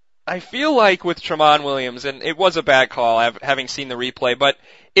I feel like with Tramon Williams, and it was a bad call having seen the replay, but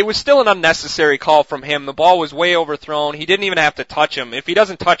it was still an unnecessary call from him. The ball was way overthrown. He didn't even have to touch him. If he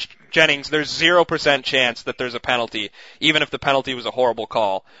doesn't touch Jennings, there's 0% chance that there's a penalty, even if the penalty was a horrible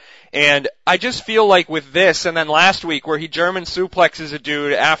call. And I just feel like with this, and then last week where he German suplexes a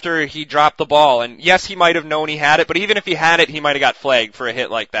dude after he dropped the ball, and yes, he might have known he had it, but even if he had it, he might have got flagged for a hit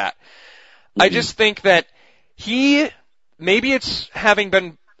like that. Mm-hmm. I just think that maybe it's having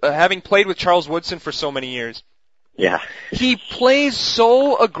played with Charles Woodson for so many years. Yeah. He plays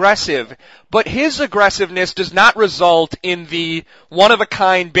so aggressive, but his aggressiveness does not result in the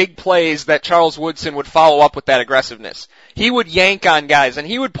one-of-a-kind big plays that Charles Woodson would follow up with that aggressiveness. He would yank on guys, and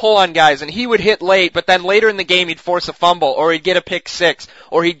he would pull on guys, and he would hit late, but then later in the game he'd force a fumble, or he'd get a pick six,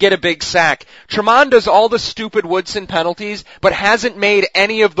 or he'd get a big sack. Tramon does all the stupid Woodson penalties, but hasn't made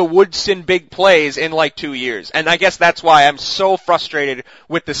any of the Woodson big plays in like 2 years. And I guess that's why I'm so frustrated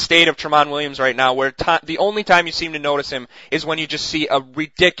with the state of Tramon Williams right now, where the only time you seem to notice him is when you just see a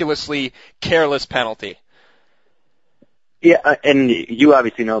ridiculously careless penalty. Yeah, and you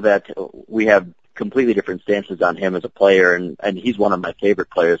obviously know that we have completely different stances on him as a player, and he's one of my favorite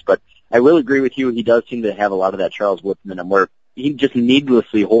players. But I will agree with you, he does seem to have a lot of that Charles Woodson in him, where he just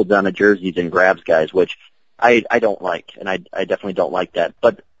needlessly holds on to jerseys and grabs guys, which I don't like, and I definitely don't like that.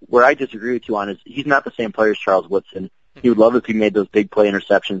 But where I disagree with you on is he's not the same player as Charles Woodson. He would love if he made those big play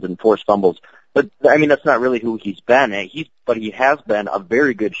interceptions and forced fumbles. But, I mean, that's not really who he's been. But he has been a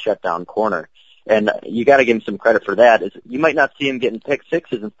very good shutdown corner. And you got to give him some credit for that. You might not see him getting pick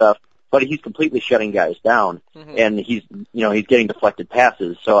sixes and stuff, but he's completely shutting guys down. Mm-hmm. And he's getting deflected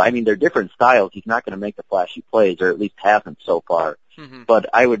passes. So, I mean, they're different styles. He's not going to make the flashy plays, or at least hasn't so far. Mm-hmm. But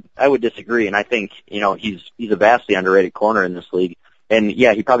I would disagree. And I think, he's a vastly underrated corner in this league. And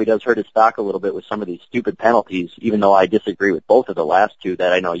yeah, he probably does hurt his stock a little bit with some of these stupid penalties, even though I disagree with both of the last two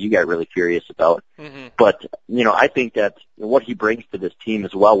that I know you got really furious about. Mm-hmm. But, I think that what he brings to this team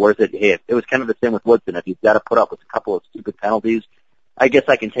is well worth it. Hey, it was kind of the same with Woodson. If he's got to put up with a couple of stupid penalties, I guess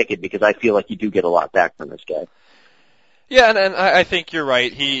I can take it because I feel like you do get a lot back from this guy. Yeah, and I think you're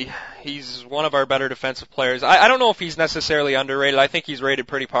right. He's one of our better defensive players. I don't know if he's necessarily underrated. I think he's rated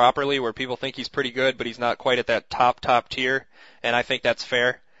pretty properly, where people think he's pretty good, but he's not quite at that top tier, and I think that's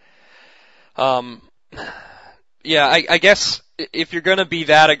fair. Yeah, I guess if you're going to be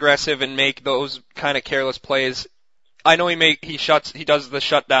that aggressive and make those kind of careless plays, I know he does the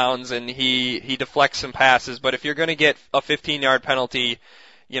shutdowns and he deflects some passes, but if you're going to get a 15-yard penalty,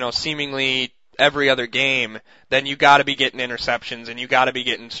 seemingly every other game, then you got to be getting interceptions and you got to be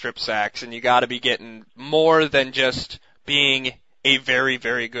getting strip sacks and you got to be getting more than just being a very,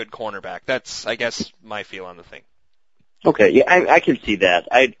 very good cornerback. That's, I guess, my feel on the thing. Okay, yeah, I can see that.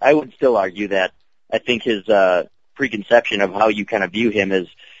 I would still argue that I think his preconception of how you kind of view him has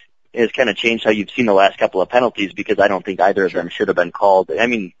kind of changed how you've seen the last couple of penalties, because I don't think either of them should have been called.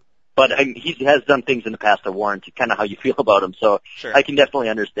 But he has done things in the past that warrant kind of how you feel about him, so sure. I can definitely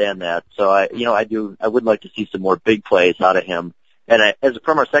understand that. So I would like to see some more big plays out of him. And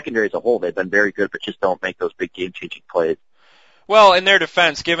from our secondary as a whole, they've been very good, but just don't make those big game-changing plays. Well, in their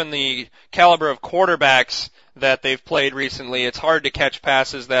defense, given the caliber of quarterbacks that they've played recently, it's hard to catch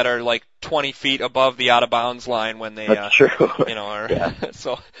passes that are like 20 feet above the out-of-bounds line when they, That's true. Yeah.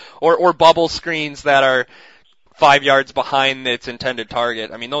 Or bubble screens that are 5 yards behind its intended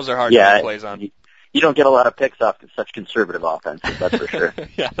target. I mean, those are hard to make plays on. You don't get a lot of picks off such conservative offenses, that's for sure.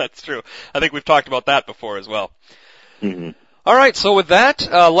 Yeah, that's true. I think we've talked about that before as well. Mm-hmm. All right, so with that,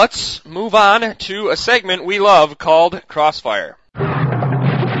 let's move on to a segment we love called Crossfire.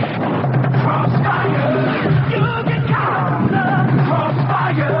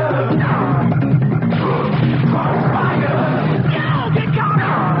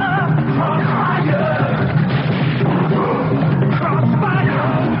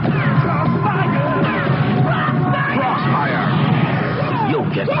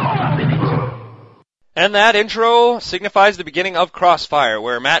 And that intro signifies the beginning of Crossfire,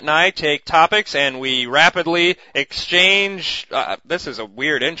 where Matt and I take topics and we rapidly exchange. This is a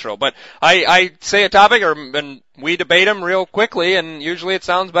weird intro, but I say a topic and we debate them real quickly, and usually it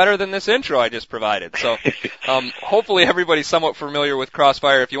sounds better than this intro I just provided. So hopefully everybody's somewhat familiar with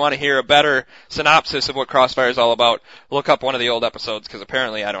Crossfire. If you want to hear a better synopsis of what Crossfire is all about, look up one of the old episodes, because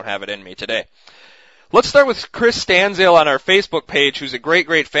apparently I don't have it in me today. Let's start with Chris Stanziel on our Facebook page, who's a great,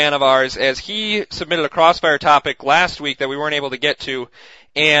 great fan of ours, as he submitted a Crossfire topic last week that we weren't able to get to.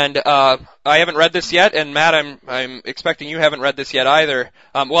 And I haven't read this yet, and Matt, I'm expecting you haven't read this yet either.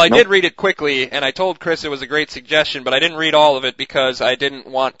 I did read it quickly, and I told Chris it was a great suggestion, but I didn't read all of it because I didn't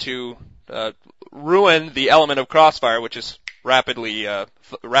want to ruin the element of Crossfire, which is rapid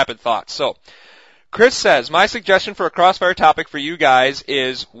thoughts. So, Chris says, my suggestion for a Crossfire topic for you guys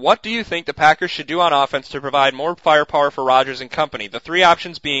is, what do you think the Packers should do on offense to provide more firepower for Rodgers and company? The three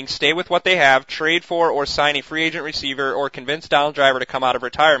options being stay with what they have, trade for or sign a free agent receiver, or convince Donald Driver to come out of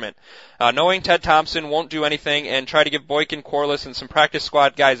retirement. Knowing Ted Thompson won't do anything, and try to give Boykin, Corliss, and some practice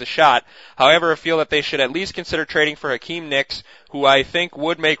squad guys a shot. However, I feel that they should at least consider trading for Hakeem Nicks, who I think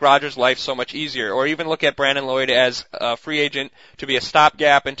would make Rodgers' life so much easier, or even look at Brandon Lloyd as a free agent to be a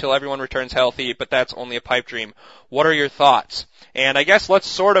stopgap until everyone returns healthy, but that's only a pipe dream. What are your thoughts? And I guess let's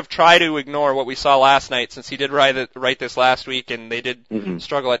sort of try to ignore what we saw last night, since he did write this last week, and they did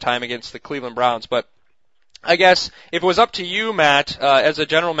struggle at time against the Cleveland Browns. But I guess if it was up to you, Matt, as a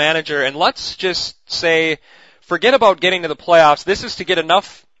general manager, and let's just say, forget about getting to the playoffs. This is to get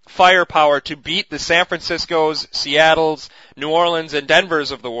enough firepower to beat the San Franciscos, Seattles, New Orleans, and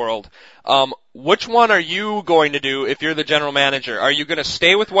Denvers of the world. Which one are you going to do if you're the general manager? Are you going to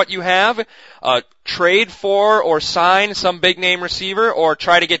stay with what you have, trade for or sign some big-name receiver, or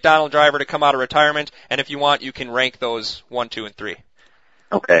try to get Donald Driver to come out of retirement? And if you want, you can rank those 1, 2, and 3.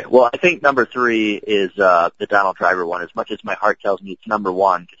 Okay, well, I think number 3 is the Donald Driver one. As much as my heart tells me it's number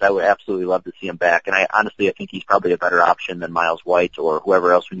 1, because I would absolutely love to see him back. And I think he's probably a better option than Miles White or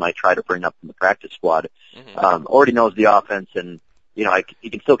whoever else we might try to bring up from the practice squad. Already knows the offense, and he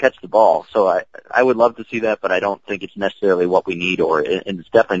can still catch the ball. So I would love to see that, but I don't think it's necessarily what we need, and it's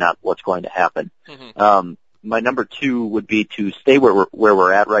definitely not what's going to happen. My number 2 would be to stay where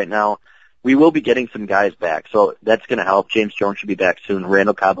we're at right now. We will be getting some guys back, so that's going to help. James Jones should be back soon.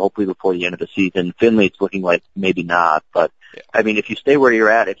 Randall Cobb hopefully before the end of the season. Finley, it's looking like maybe not, but I mean, if you stay where you're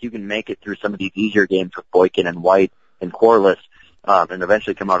at, if you can make it through some of these easier games with Boykin and White and Corliss, and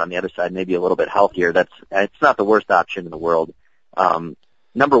eventually come out on the other side maybe a little bit healthier, it's not the worst option in the world.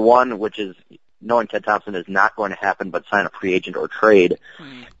 Number 1, which is knowing Ted Thompson is not going to happen, but sign a free agent or trade.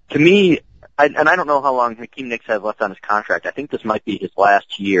 To me, I don't know how long Hakeem Nicks has left on his contract. I think this might be his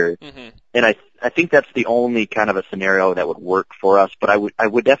last year, and I think that's the only kind of a scenario that would work for us. But I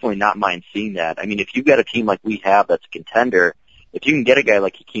would definitely not mind seeing that. I mean, if you've got a team like we have that's a contender, if you can get a guy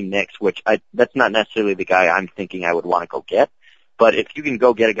like Hakeem Nicks, which that's not necessarily the guy I'm thinking I would want to go get, but if you can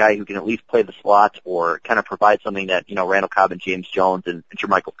go get a guy who can at least play the slot or kind of provide something that Randall Cobb and James Jones and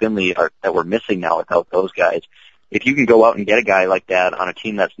Jermichael Finley that we're missing now without those guys, if you can go out and get a guy like that on a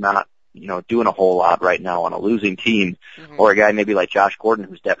team that's not doing a whole lot right now on a losing team, or a guy maybe like Josh Gordon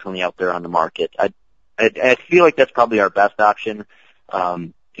who's definitely out there on the market. I feel like that's probably our best option.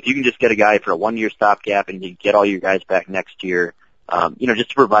 If you can just get a guy for a 1-year stopgap and you get all your guys back next year, just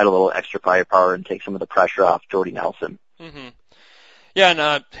to provide a little extra firepower and take some of the pressure off Jordy Nelson. Mm-hmm. Yeah,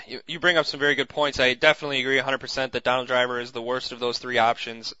 and you bring up some very good points. I definitely agree 100% that Donald Driver is the worst of those three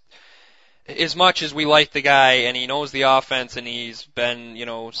options. As much as we like the guy and he knows the offense and he's been,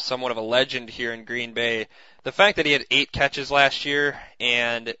 somewhat of a legend here in Green Bay, the fact that he had 8 catches last year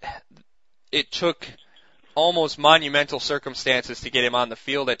and it took almost monumental circumstances to get him on the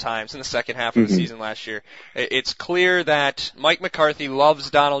field at times in the second half of the season last year. It's clear that Mike McCarthy loves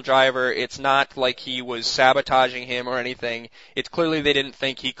Donald Driver. It's not like he was sabotaging him or anything. It's clearly they didn't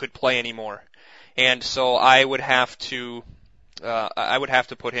think he could play anymore. And so I would have to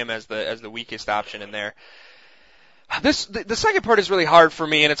put him as the weakest option in there. The second part is really hard for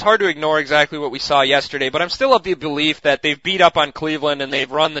me, and it's hard to ignore exactly what we saw yesterday, but I'm still of the belief that they've beat up on Cleveland and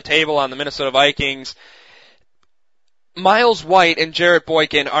they've run the table on the Minnesota Vikings. Miles White and Jarrett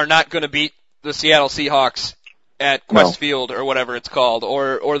Boykin are not going to beat the Seattle Seahawks at Quest Field or whatever it's called,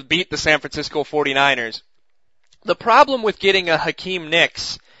 or beat the San Francisco 49ers. The problem with getting a Hakeem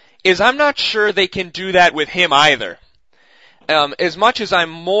Nicks is I'm not sure they can do that with him either. As much as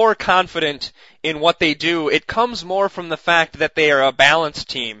I'm more confident in what they do, it comes more from the fact that they are a balanced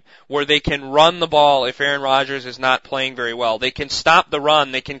team where they can run the ball if Aaron Rodgers is not playing very well. They can stop the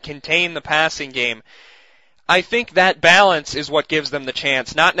run. They can contain the passing game. I think that balance is what gives them the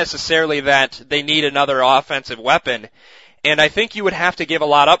chance, not necessarily that they need another offensive weapon. And I think you would have to give a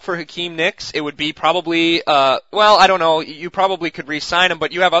lot up for Hakeem Nicks. It would be probably, I don't know, you probably could re-sign him,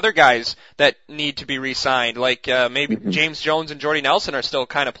 but you have other guys that need to be re-signed, like maybe James Jones and Jordy Nelson are still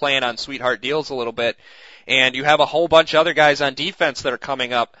kind of playing on sweetheart deals a little bit. And you have a whole bunch of other guys on defense that are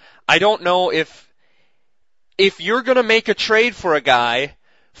coming up. I don't know if you're going to make a trade for a guy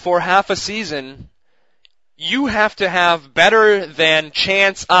for half a season, you have to have better than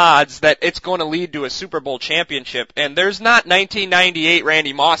chance odds that it's going to lead to a Super Bowl championship. And there's not 1998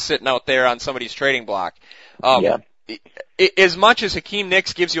 Randy Moss sitting out there on somebody's trading block. As much as Hakeem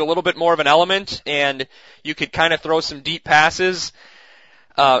Nicks gives you a little bit more of an element and you could kind of throw some deep passes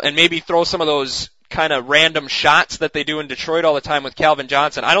and maybe throw some of those kind of random shots that they do in Detroit all the time with Calvin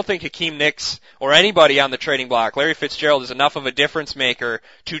Johnson. I don't think Hakeem Nicks or anybody on the trading block, Larry Fitzgerald, is enough of a difference maker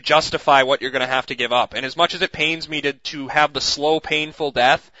to justify what you're going to have to give up. And as much as it pains me to have the slow, painful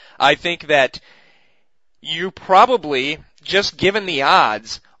death, I think that you probably, just given the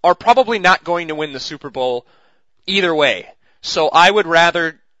odds, are probably not going to win the Super Bowl either way. So I would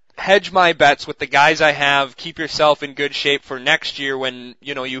rather hedge my bets with the guys I have, keep yourself in good shape for next year when,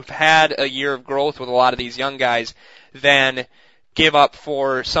 you've had a year of growth with a lot of these young guys, than give up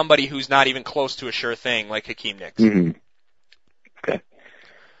for somebody who's not even close to a sure thing like Hakeem Nicks. Mm-hmm. Okay.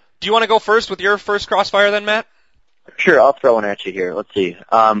 Do you want to go first with your first crossfire then, Matt? Sure, I'll throw one at you here. Let's see.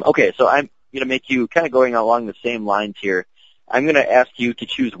 Okay, so I'm going to make you kind of going along the same lines here. I'm going to ask you to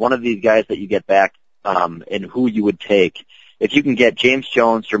choose one of these guys that you get back and who you would take. If you can get James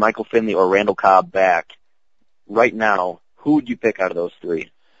Jones, Jermichael Finley, or Randall Cobb back right now, who would you pick out of those three?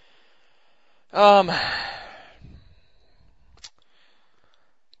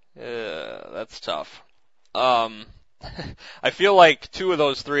 That's tough. I feel like two of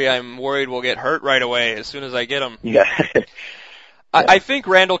those three I'm worried will get hurt right away as soon as I get them. Yeah. I think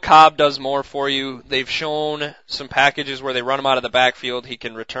Randall Cobb does more for you. They've shown some packages where they run him out of the backfield. He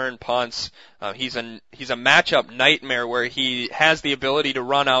can return punts. He's a matchup nightmare where he has the ability to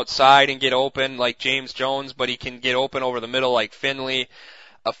run outside and get open like James Jones, but he can get open over the middle like Finley.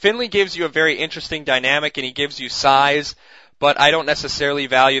 Finley gives you a very interesting dynamic and he gives you size, but I don't necessarily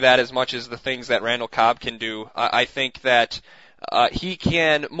value that as much as the things that Randall Cobb can do. I think that he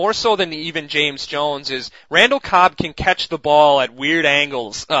can, more so than even James Jones, is Randall Cobb can catch the ball at weird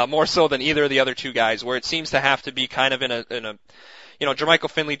angles, more so than either of the other two guys, where it seems to have to be kind of in a Jermichael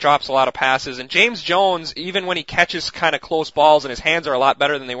Finley drops a lot of passes, and James Jones, even when he catches kind of close balls and his hands are a lot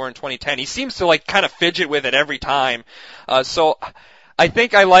better than they were in 2010, he seems to kind of fidget with it every time. So I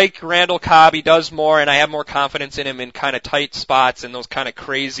think I like Randall Cobb. He does more, and I have more confidence in him in kind of tight spots and those kind of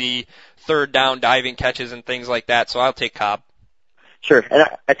crazy third down diving catches and things like that. So I'll take Cobb. Sure, and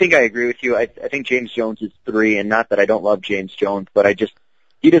I think I agree with you. I think James Jones is 3, and not that I don't love James Jones, but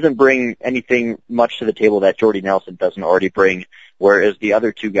he doesn't bring anything much to the table that Jordy Nelson doesn't already bring, whereas the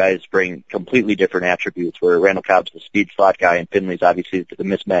other two guys bring completely different attributes, where Randall Cobb's the speed slot guy and Finley's obviously the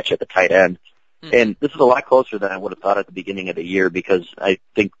mismatch at the tight end. And this is a lot closer than I would have thought at the beginning of the year, because I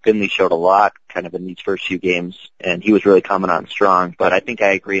think Finley showed a lot kind of in these first few games, and he was really coming on strong. But I think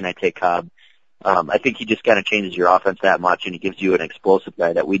I agree, and I take Cobb. I think he just kind of changes your offense that much, and he gives you an explosive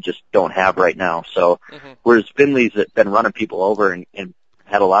guy that we just don't have right now. So whereas Finley's been running people over and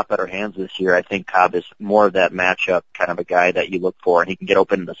had a lot better hands this year, I think Cobb is more of that matchup kind of a guy that you look for, and he can get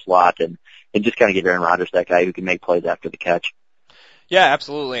open in the slot and just kind of give Aaron Rodgers that guy who can make plays after the catch. Yeah,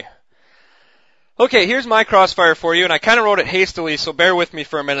 absolutely. Okay, here's my crossfire for you, and I kind of wrote it hastily, so bear with me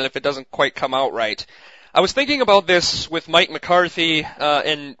for a minute if it doesn't quite come out right. I was thinking about this with Mike McCarthy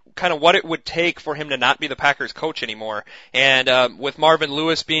and kind of what it would take for him to not be the Packers coach anymore. And with Marvin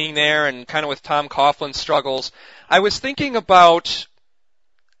Lewis being there and kind of with Tom Coughlin's struggles, I was thinking about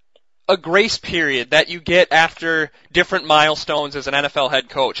a grace period that you get after different milestones as an NFL head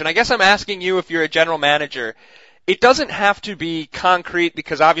coach. And I guess I'm asking you, if you're a general manager, it doesn't have to be concrete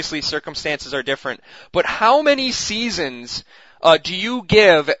because obviously circumstances are different, but how many seasons do you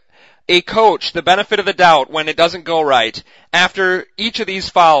give a coach the benefit of the doubt when it doesn't go right after each of these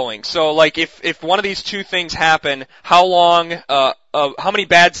following? So like if one of these two things happen, how long, how many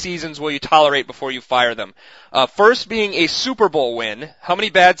bad seasons will you tolerate before you fire them? First being a Super Bowl win, how many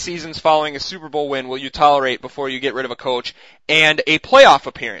bad seasons following a Super Bowl win will you tolerate before you get rid of a coach? And a playoff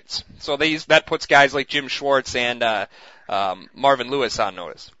appearance. So that puts guys like Jim Schwartz and Marvin Lewis on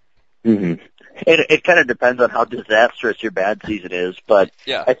notice. Mm-hmm. It kind of depends on how disastrous your bad season is, but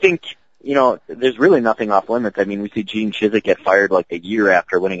yeah. I think, there's really nothing off limits. I mean, we see Gene Chizik get fired like a year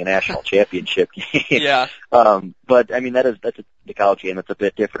after winning a national championship game. Yeah. But I mean, that's the college game. It's a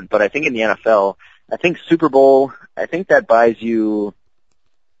bit different. But I think in the NFL, I think Super Bowl, I think that buys you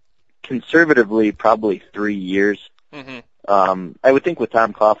conservatively probably 3 years. Mm-hmm. I would think with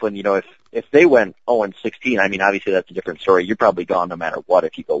Tom Coughlin, if they went 0-16, I mean, obviously that's a different story. You're probably gone no matter what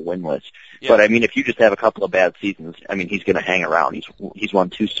if you go winless. Yeah. But I mean, if you just have a couple of bad seasons, I mean, he's going to hang around. He's won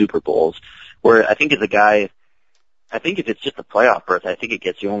 2 Super Bowls. Where I think as a guy, I think if it's just a playoff berth, I think it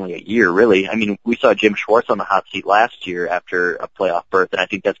gets you only a year, really. I mean, we saw Jim Schwartz on the hot seat last year after a playoff berth, and I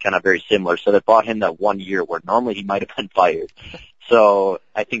think that's kind of very similar. So that bought him that 1 year where normally he might have been fired. So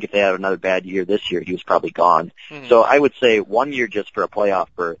I think if they had another bad year this year, he was probably gone. Mm-hmm. So I would say 1 year just for a playoff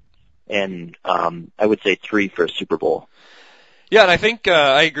berth, and I would say 3 for a Super Bowl. Yeah, and I think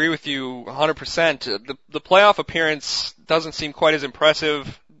I agree with you 100%. The playoff appearance doesn't seem quite as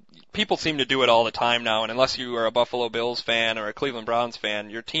impressive. People seem to do it all the time now, and unless you are a Buffalo Bills fan or a Cleveland Browns fan,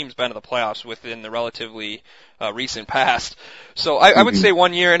 your team's been to the playoffs within the relatively recent past. So I would say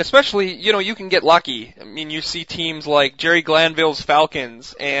 1 year, and especially, you can get lucky. I mean, you see teams like Jerry Glanville's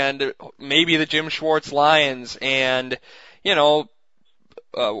Falcons and maybe the Jim Schwartz Lions and,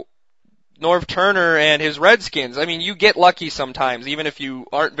 Norv Turner and his Redskins. I mean, you get lucky sometimes, even if you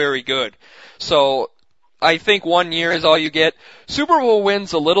aren't very good. So I think 1 year is all you get. Super Bowl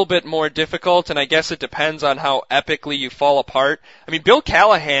wins a little bit more difficult, and I guess it depends on how epically you fall apart. I mean, Bill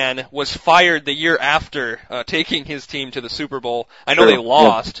Callahan was fired the year after taking his team to the Super Bowl. I know they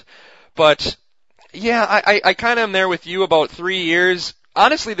lost, but yeah, I kind of am there with you about 3 years.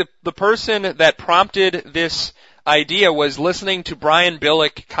 Honestly, the person that prompted this idea was listening to Brian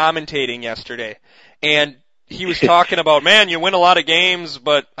Billick commentating yesterday, and he was talking about, man, you win a lot of games,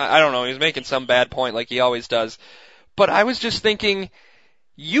 but I don't know, he was making some bad point like he always does. But I was just thinking,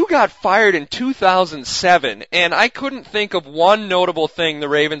 you got fired in 2007, and I couldn't think of one notable thing the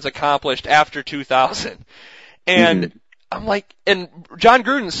Ravens accomplished after 2000. And I'm like, and John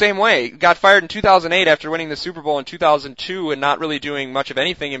Gruden, same way, got fired in 2008 after winning the Super Bowl in 2002 and not really doing much of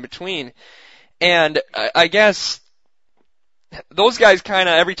anything in between. And I guess those guys kind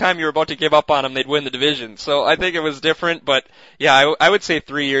of, every time you were about to give up on them, they'd win the division. So I think it was different, but yeah, I would say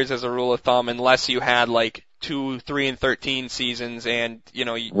 3 years as a rule of thumb, unless you had like 2, 3, and 13 seasons and,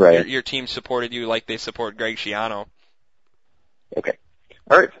 your team supported you like they support Greg Schiano. Okay.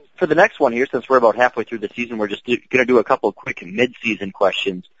 All right. For the next one here, since we're about halfway through the season, we're just going to do a couple of quick mid-season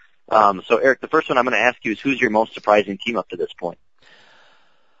questions. So Eric, the first one I'm going to ask you is, who's your most surprising team up to this point?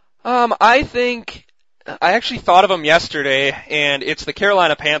 I think I actually thought of them yesterday, and it's the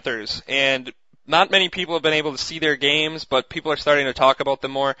Carolina Panthers. And not many people have been able to see their games, but people are starting to talk about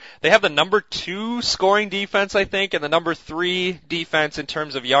them more. They have the number 2 scoring defense, I think, and the number 3 defense in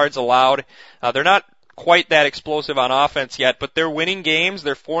terms of yards allowed. They're not quite that explosive on offense yet, but they're winning games.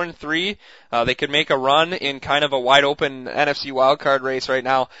 They're 4-3. They could make a run in kind of a wide open NFC wildcard race right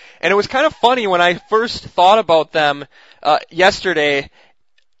now. And it was kind of funny when I first thought about them yesterday.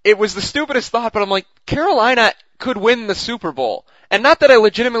 It was the stupidest thought, but I'm like, Carolina could win the Super Bowl. And not that I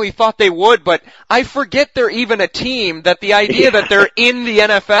legitimately thought they would, but I forget they're even a team, that the idea that they're in the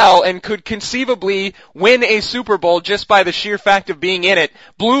NFL and could conceivably win a Super Bowl just by the sheer fact of being in it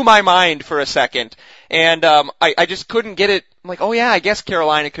blew my mind for a second. And I just couldn't get it. I'm like, oh yeah, I guess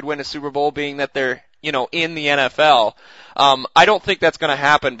Carolina could win a Super Bowl being that they're, in the NFL. I don't think that's going to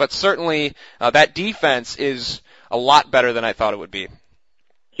happen, but certainly that defense is a lot better than I thought it would be.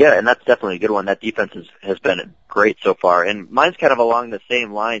 Yeah, and that's definitely a good one. That defense has been great so far. And mine's kind of along the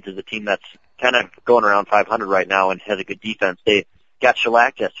same lines as a team that's kind of going around 500 right now and has a good defense. They got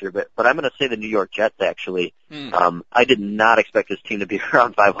shellacked yesterday, but I'm going to say the New York Jets, actually. I did not expect this team to be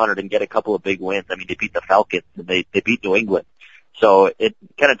around 500 and get a couple of big wins. I mean, they beat the Falcons, and they beat New England. So it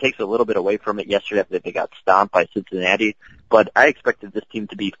kind of takes a little bit away from it yesterday after they got stomped by Cincinnati. But I expected this team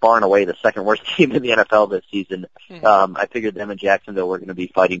to be far and away the second worst team in the NFL this season. I figured them and Jacksonville were going to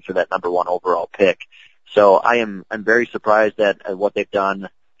be fighting for that number 1 overall pick. So I'm very surprised at what they've done.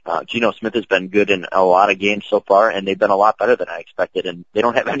 Geno Smith has been good in a lot of games so far, and they've been a lot better than I expected. And they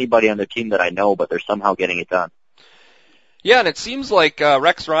don't have anybody on their team that I know, but they're somehow getting it done. Yeah, and it seems like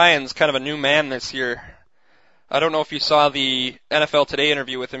Rex Ryan's kind of a new man this year. I don't know if you saw the NFL Today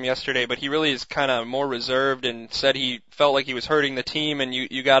interview with him yesterday, but he really is kind of more reserved and said he felt like he was hurting the team, and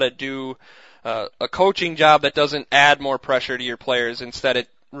you got to do a coaching job that doesn't add more pressure to your players. Instead, it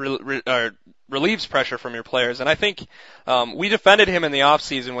relieves pressure from your players. And I think we defended him in the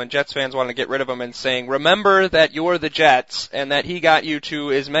offseason when Jets fans wanted to get rid of him and saying, remember that you're the Jets and that he got you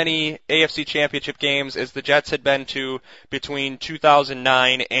to as many AFC Championship games as the Jets had been to between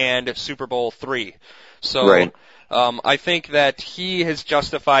 2009 and Super Bowl III. So right. I think that he has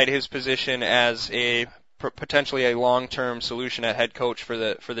justified his position as a potentially a long-term solution at head coach for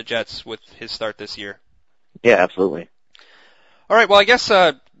the Jets with his start this year. Yeah, absolutely. All right, well, I guess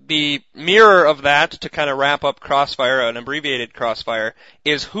the mirror of that, to kind of wrap up Crossfire, an abbreviated Crossfire,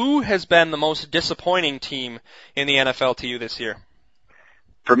 is who has been the most disappointing team in the NFL to you this year?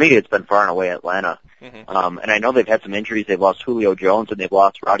 For me, it's been far and away Atlanta. And I know they've had some injuries. They've lost Julio Jones and they've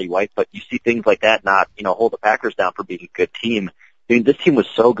lost Roddy White, but you see things like that not, hold the Packers down for being a good team. I mean, this team was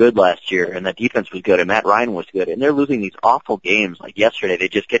so good last year, and that defense was good, and Matt Ryan was good, and they're losing these awful games. Like yesterday, they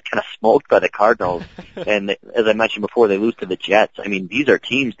just get kind of smoked by the Cardinals, and as I mentioned before, they lose to the Jets. I mean, these are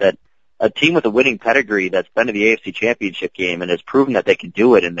teams that, a team with a winning pedigree that's been to the AFC Championship game and has proven that they can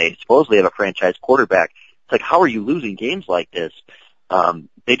do it, and they supposedly have a franchise quarterback. It's like, how are you losing games like this?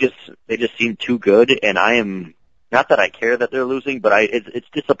 They just seem too good, and I am, not that I care that they're losing, but it's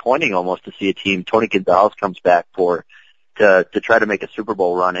disappointing almost to see a team, Tony Gonzalez comes back to try to make a Super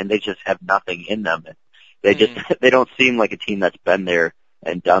Bowl run, and they just have nothing in them. They don't seem like a team that's been there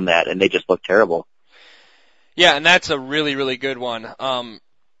and done that, and they just look terrible. Yeah, and that's a really, really good one.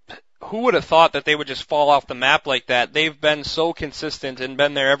 Who would have thought that they would just fall off the map like that? They've been so consistent and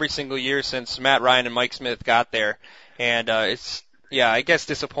been there every single year since Matt Ryan and Mike Smith got there. And I guess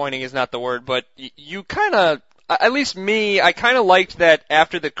disappointing is not the word, but you kind of, at least me, I kind of liked that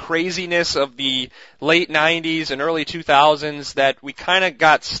after the craziness of the late 90s and early 2000s that we kind of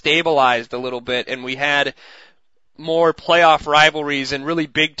got stabilized a little bit and we had more playoff rivalries and really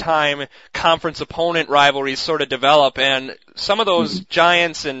big-time conference opponent rivalries sort of develop, and some of those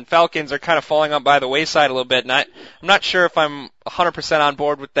Giants and Falcons are kind of falling up by the wayside a little bit, and I'm not sure if I'm 100% on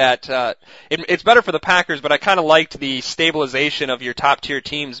board with that. It's better for the Packers, but I kind of liked the stabilization of your top-tier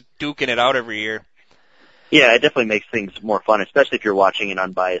teams duking it out every year. Yeah, it definitely makes things more fun, especially if you're watching an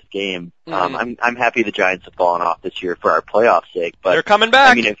unbiased game. I'm happy the Giants have fallen off this year for our playoff sake, but they're coming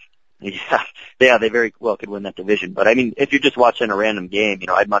back. I mean, they very well could win that division. But I mean, if you're just watching a random game,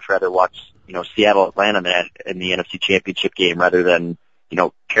 I'd much rather watch, Seattle, Atlanta in the NFC Championship game rather than,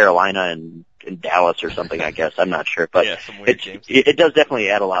 Carolina and Dallas or something, I guess. I'm not sure. But yeah, some weird games. It does definitely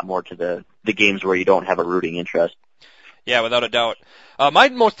add a lot more to the games where you don't have a rooting interest. Yeah, without a doubt. My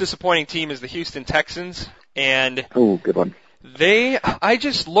most disappointing team is the Houston Texans, and ooh, good one. I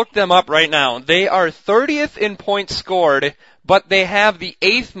just looked them up right now. They are 30th in points scored, but they have the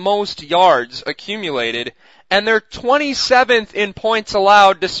 8th most yards accumulated, and they're 27th in points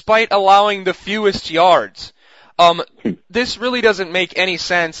allowed despite allowing the fewest yards. This really doesn't make any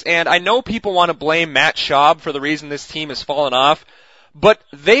sense, and I know people want to blame Matt Schaub for the reason this team has fallen off, but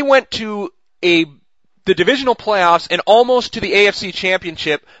they went to the divisional playoffs and almost to the AFC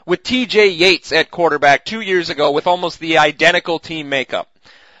Championship with T.J. Yates at quarterback 2 years ago with almost the identical team makeup.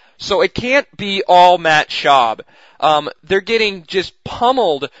 So it can't be all Matt Schaub. They're getting just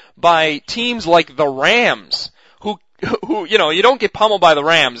pummeled by teams like the Rams, who you don't get pummeled by the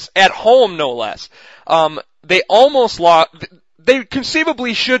Rams, at home no less. They almost lost. They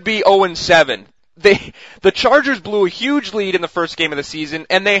conceivably should be 0-7. the Chargers blew a huge lead in the first game of the season,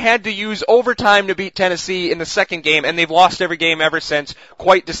 and they had to use overtime to beat Tennessee in the second game, and they've lost every game ever since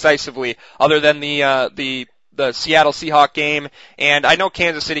quite decisively, other than the Seattle Seahawks game, and I know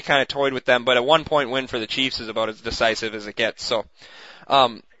Kansas City kind of toyed with them, but a 1-point win for the Chiefs is about as decisive as it gets. So,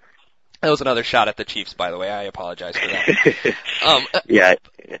 that was another shot at the Chiefs, by the way. I apologize for that. Yeah.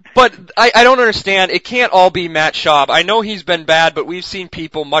 But I don't understand. It can't all be Matt Schaub. I know he's been bad, but we've seen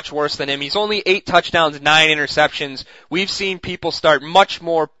people much worse than him. He's only 8 touchdowns, 9 interceptions. We've seen people start much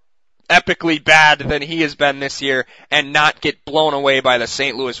more epically bad than he has been this year and not get blown away by the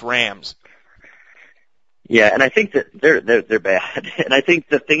St. Louis Rams. Yeah, and I think that they're bad. And I think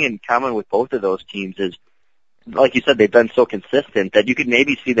the thing in common with both of those teams is, like you said, they've been so consistent that you could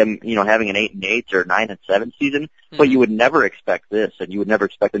maybe see them, having an 8-8 or 9-7 season, but you would never expect this, and you would never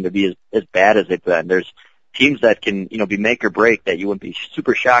expect them to be as bad as they've been. There's teams that can, be make or break that you wouldn't be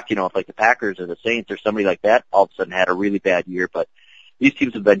super shocked, if like the Packers or the Saints or somebody like that all of a sudden had a really bad year, but these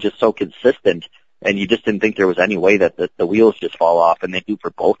teams have been just so consistent, and you just didn't think there was any way that the wheels just fall off, and they do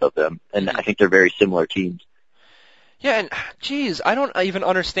for both of them, and I think they're very similar teams. Yeah, and geez, I don't even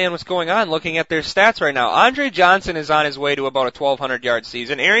understand what's going on looking at their stats right now. Andre Johnson is on his way to about a 1,200-yard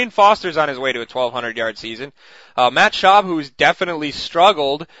season. Arian Foster's on his way to a 1,200-yard season. Matt Schaub, who's definitely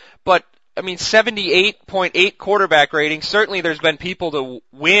struggled, but 78.8 quarterback rating. Certainly there's been people to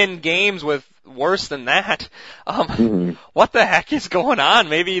win games with worse than that. What the heck is going on?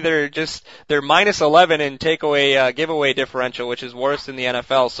 Maybe they're minus 11 in takeaway, giveaway differential, which is worse than the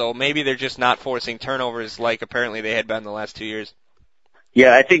NFL. So maybe they're just not forcing turnovers like apparently they had been the last 2 years.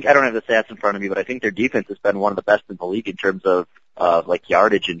 Yeah, I don't have the stats in front of me, but I think their defense has been one of the best in the league in terms of, like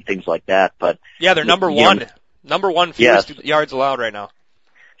yardage and things like that. But yeah, they're number one fewest yards allowed right now.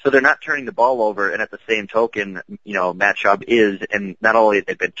 So they're not turning the ball over, and at the same token, Matt Schaub is, and not only have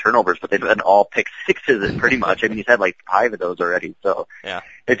they been turnovers, but they've been all pick sixes pretty much. He's had like 5 of those already. So yeah,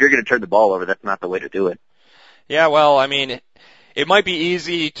 if you're going to turn the ball over, that's not the way to do it. Yeah, well, it might be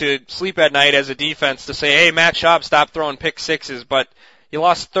easy to sleep at night as a defense to say, hey, Matt Schaub, stop throwing pick sixes, but you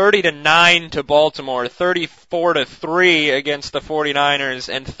lost 30-9 to Baltimore, 34-3 against the 49ers,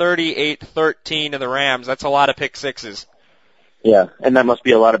 and 38-13 to the Rams. That's a lot of pick sixes. Yeah, and that must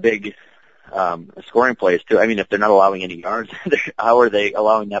be a lot of big scoring plays too. If they're not allowing any yards, how are they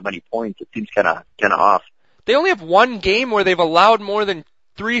allowing that many points? It seems kind of off. They only have one game where they've allowed more than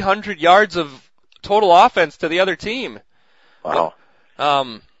 300 yards of total offense to the other team. Wow.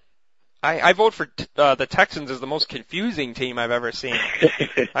 I vote for the Texans as the most confusing team I've ever seen.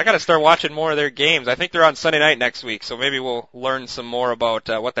 I got to start watching more of their games. I think they're on Sunday night next week, so maybe we'll learn some more about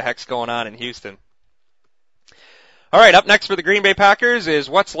what the heck's going on in Houston. All right, up next for the Green Bay Packers is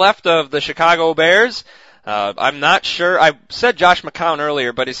what's left of the Chicago Bears. I'm not sure. I said Josh McCown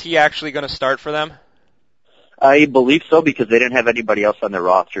earlier, but is he actually going to start for them? I believe so because they didn't have anybody else on their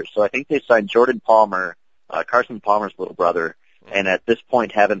roster. So I think they signed Jordan Palmer, Carson Palmer's little brother, and at this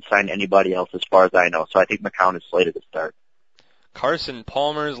point haven't signed anybody else as far as I know. So I think McCown is slated to start. Carson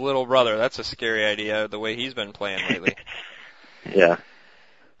Palmer's little brother. That's a scary idea, the way he's been playing lately. Yeah.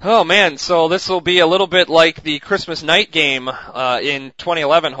 Oh man, so this will be a little bit like the Christmas night game in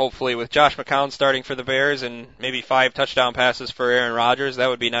 2011, hopefully, with Josh McCown starting for the Bears and maybe 5 touchdown passes for Aaron Rodgers. That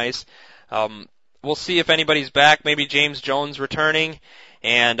would be nice. We'll see if anybody's back. Maybe James Jones returning,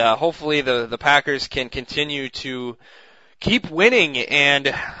 and hopefully the Packers can continue to keep winning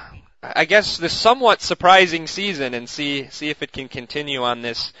and I guess this somewhat surprising season and see if it can continue on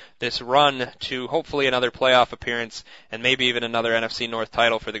this run to hopefully another playoff appearance and maybe even another NFC North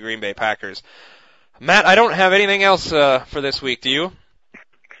title for the Green Bay Packers. Matt, I don't have anything else for this week. Do you?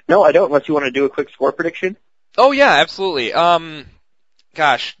 No, I don't, unless you want to do a quick score prediction. Oh, yeah, absolutely.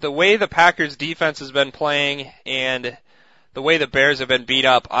 Gosh, the way the Packers defense has been playing and the way the Bears have been beat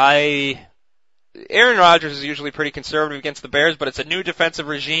up, Aaron Rodgers is usually pretty conservative against the Bears, but it's a new defensive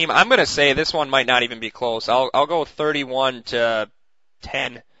regime. I'm going to say this one might not even be close. I'll go 31-10.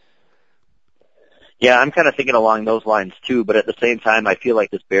 Yeah, I'm kind of thinking along those lines too, but at the same time, I feel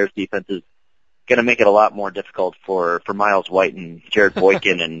like this Bears defense is going to make it a lot more difficult for Miles White and Jared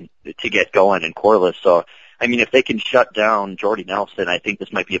Boykin and to get going and Corliss. So, if they can shut down Jordy Nelson, I think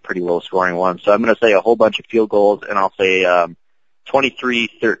this might be a pretty low-scoring one. So I'm going to say a whole bunch of field goals, and I'll say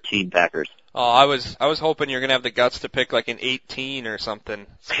 23-13 Packers. Oh, I was hoping you're gonna have the guts to pick like an 18 or something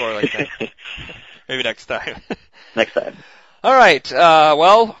score like that. Maybe next time. Next time. All right.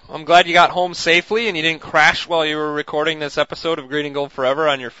 Well, I'm glad you got home safely and you didn't crash while you were recording this episode of Green and Gold Forever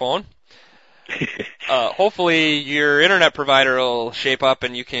on your phone. Hopefully your internet provider will shape up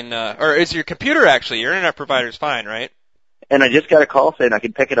and you can, or is your computer actually? Your internet provider's fine, right? And I just got a call saying I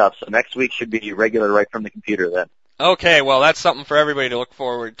can pick it up, so next week should be regular right from the computer then. Okay, well, that's something for everybody to look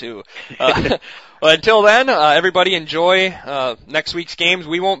forward to. Well, until then, everybody enjoy next week's games.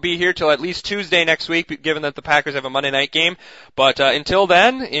 We won't be here till at least Tuesday next week, given that the Packers have a Monday night game. But until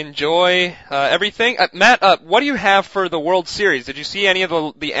then, enjoy everything. Matt, what do you have for the World Series? Did you see any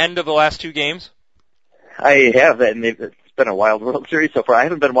of the end of the last two games? I have, and it's been a wild World Series so far. I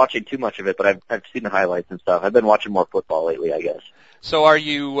haven't been watching too much of it, but I've seen the highlights and stuff. I've been watching more football lately, I guess. So are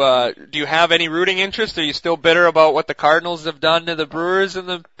you, do you have any rooting interest? Are you still bitter about what the Cardinals have done to the Brewers in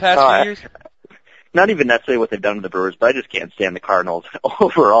the past few years? Not even necessarily what they've done to the Brewers, but I just can't stand the Cardinals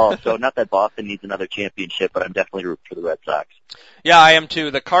overall. So not that Boston needs another championship, but I'm definitely rooting for the Red Sox. Yeah, I am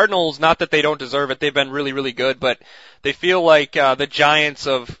too. The Cardinals, not that they don't deserve it, they've been really, really good, but they feel like the Giants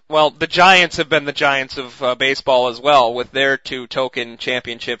have been the Giants of baseball as well, with their two token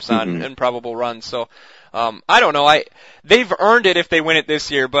championships on improbable runs. So I don't know. They've earned it if they win it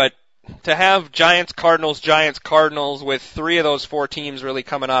this year, but to have Giants, Cardinals with three of those four teams really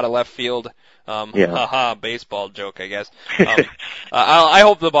coming out of left field, haha, baseball joke, I guess. I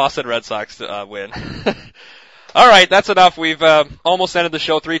hope the Boston Red Sox win. All right, that's enough. We've almost ended the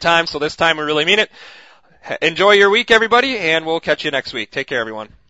show 3 times, so this time we really mean it. Enjoy your week, everybody, and we'll catch you next week. Take care, everyone.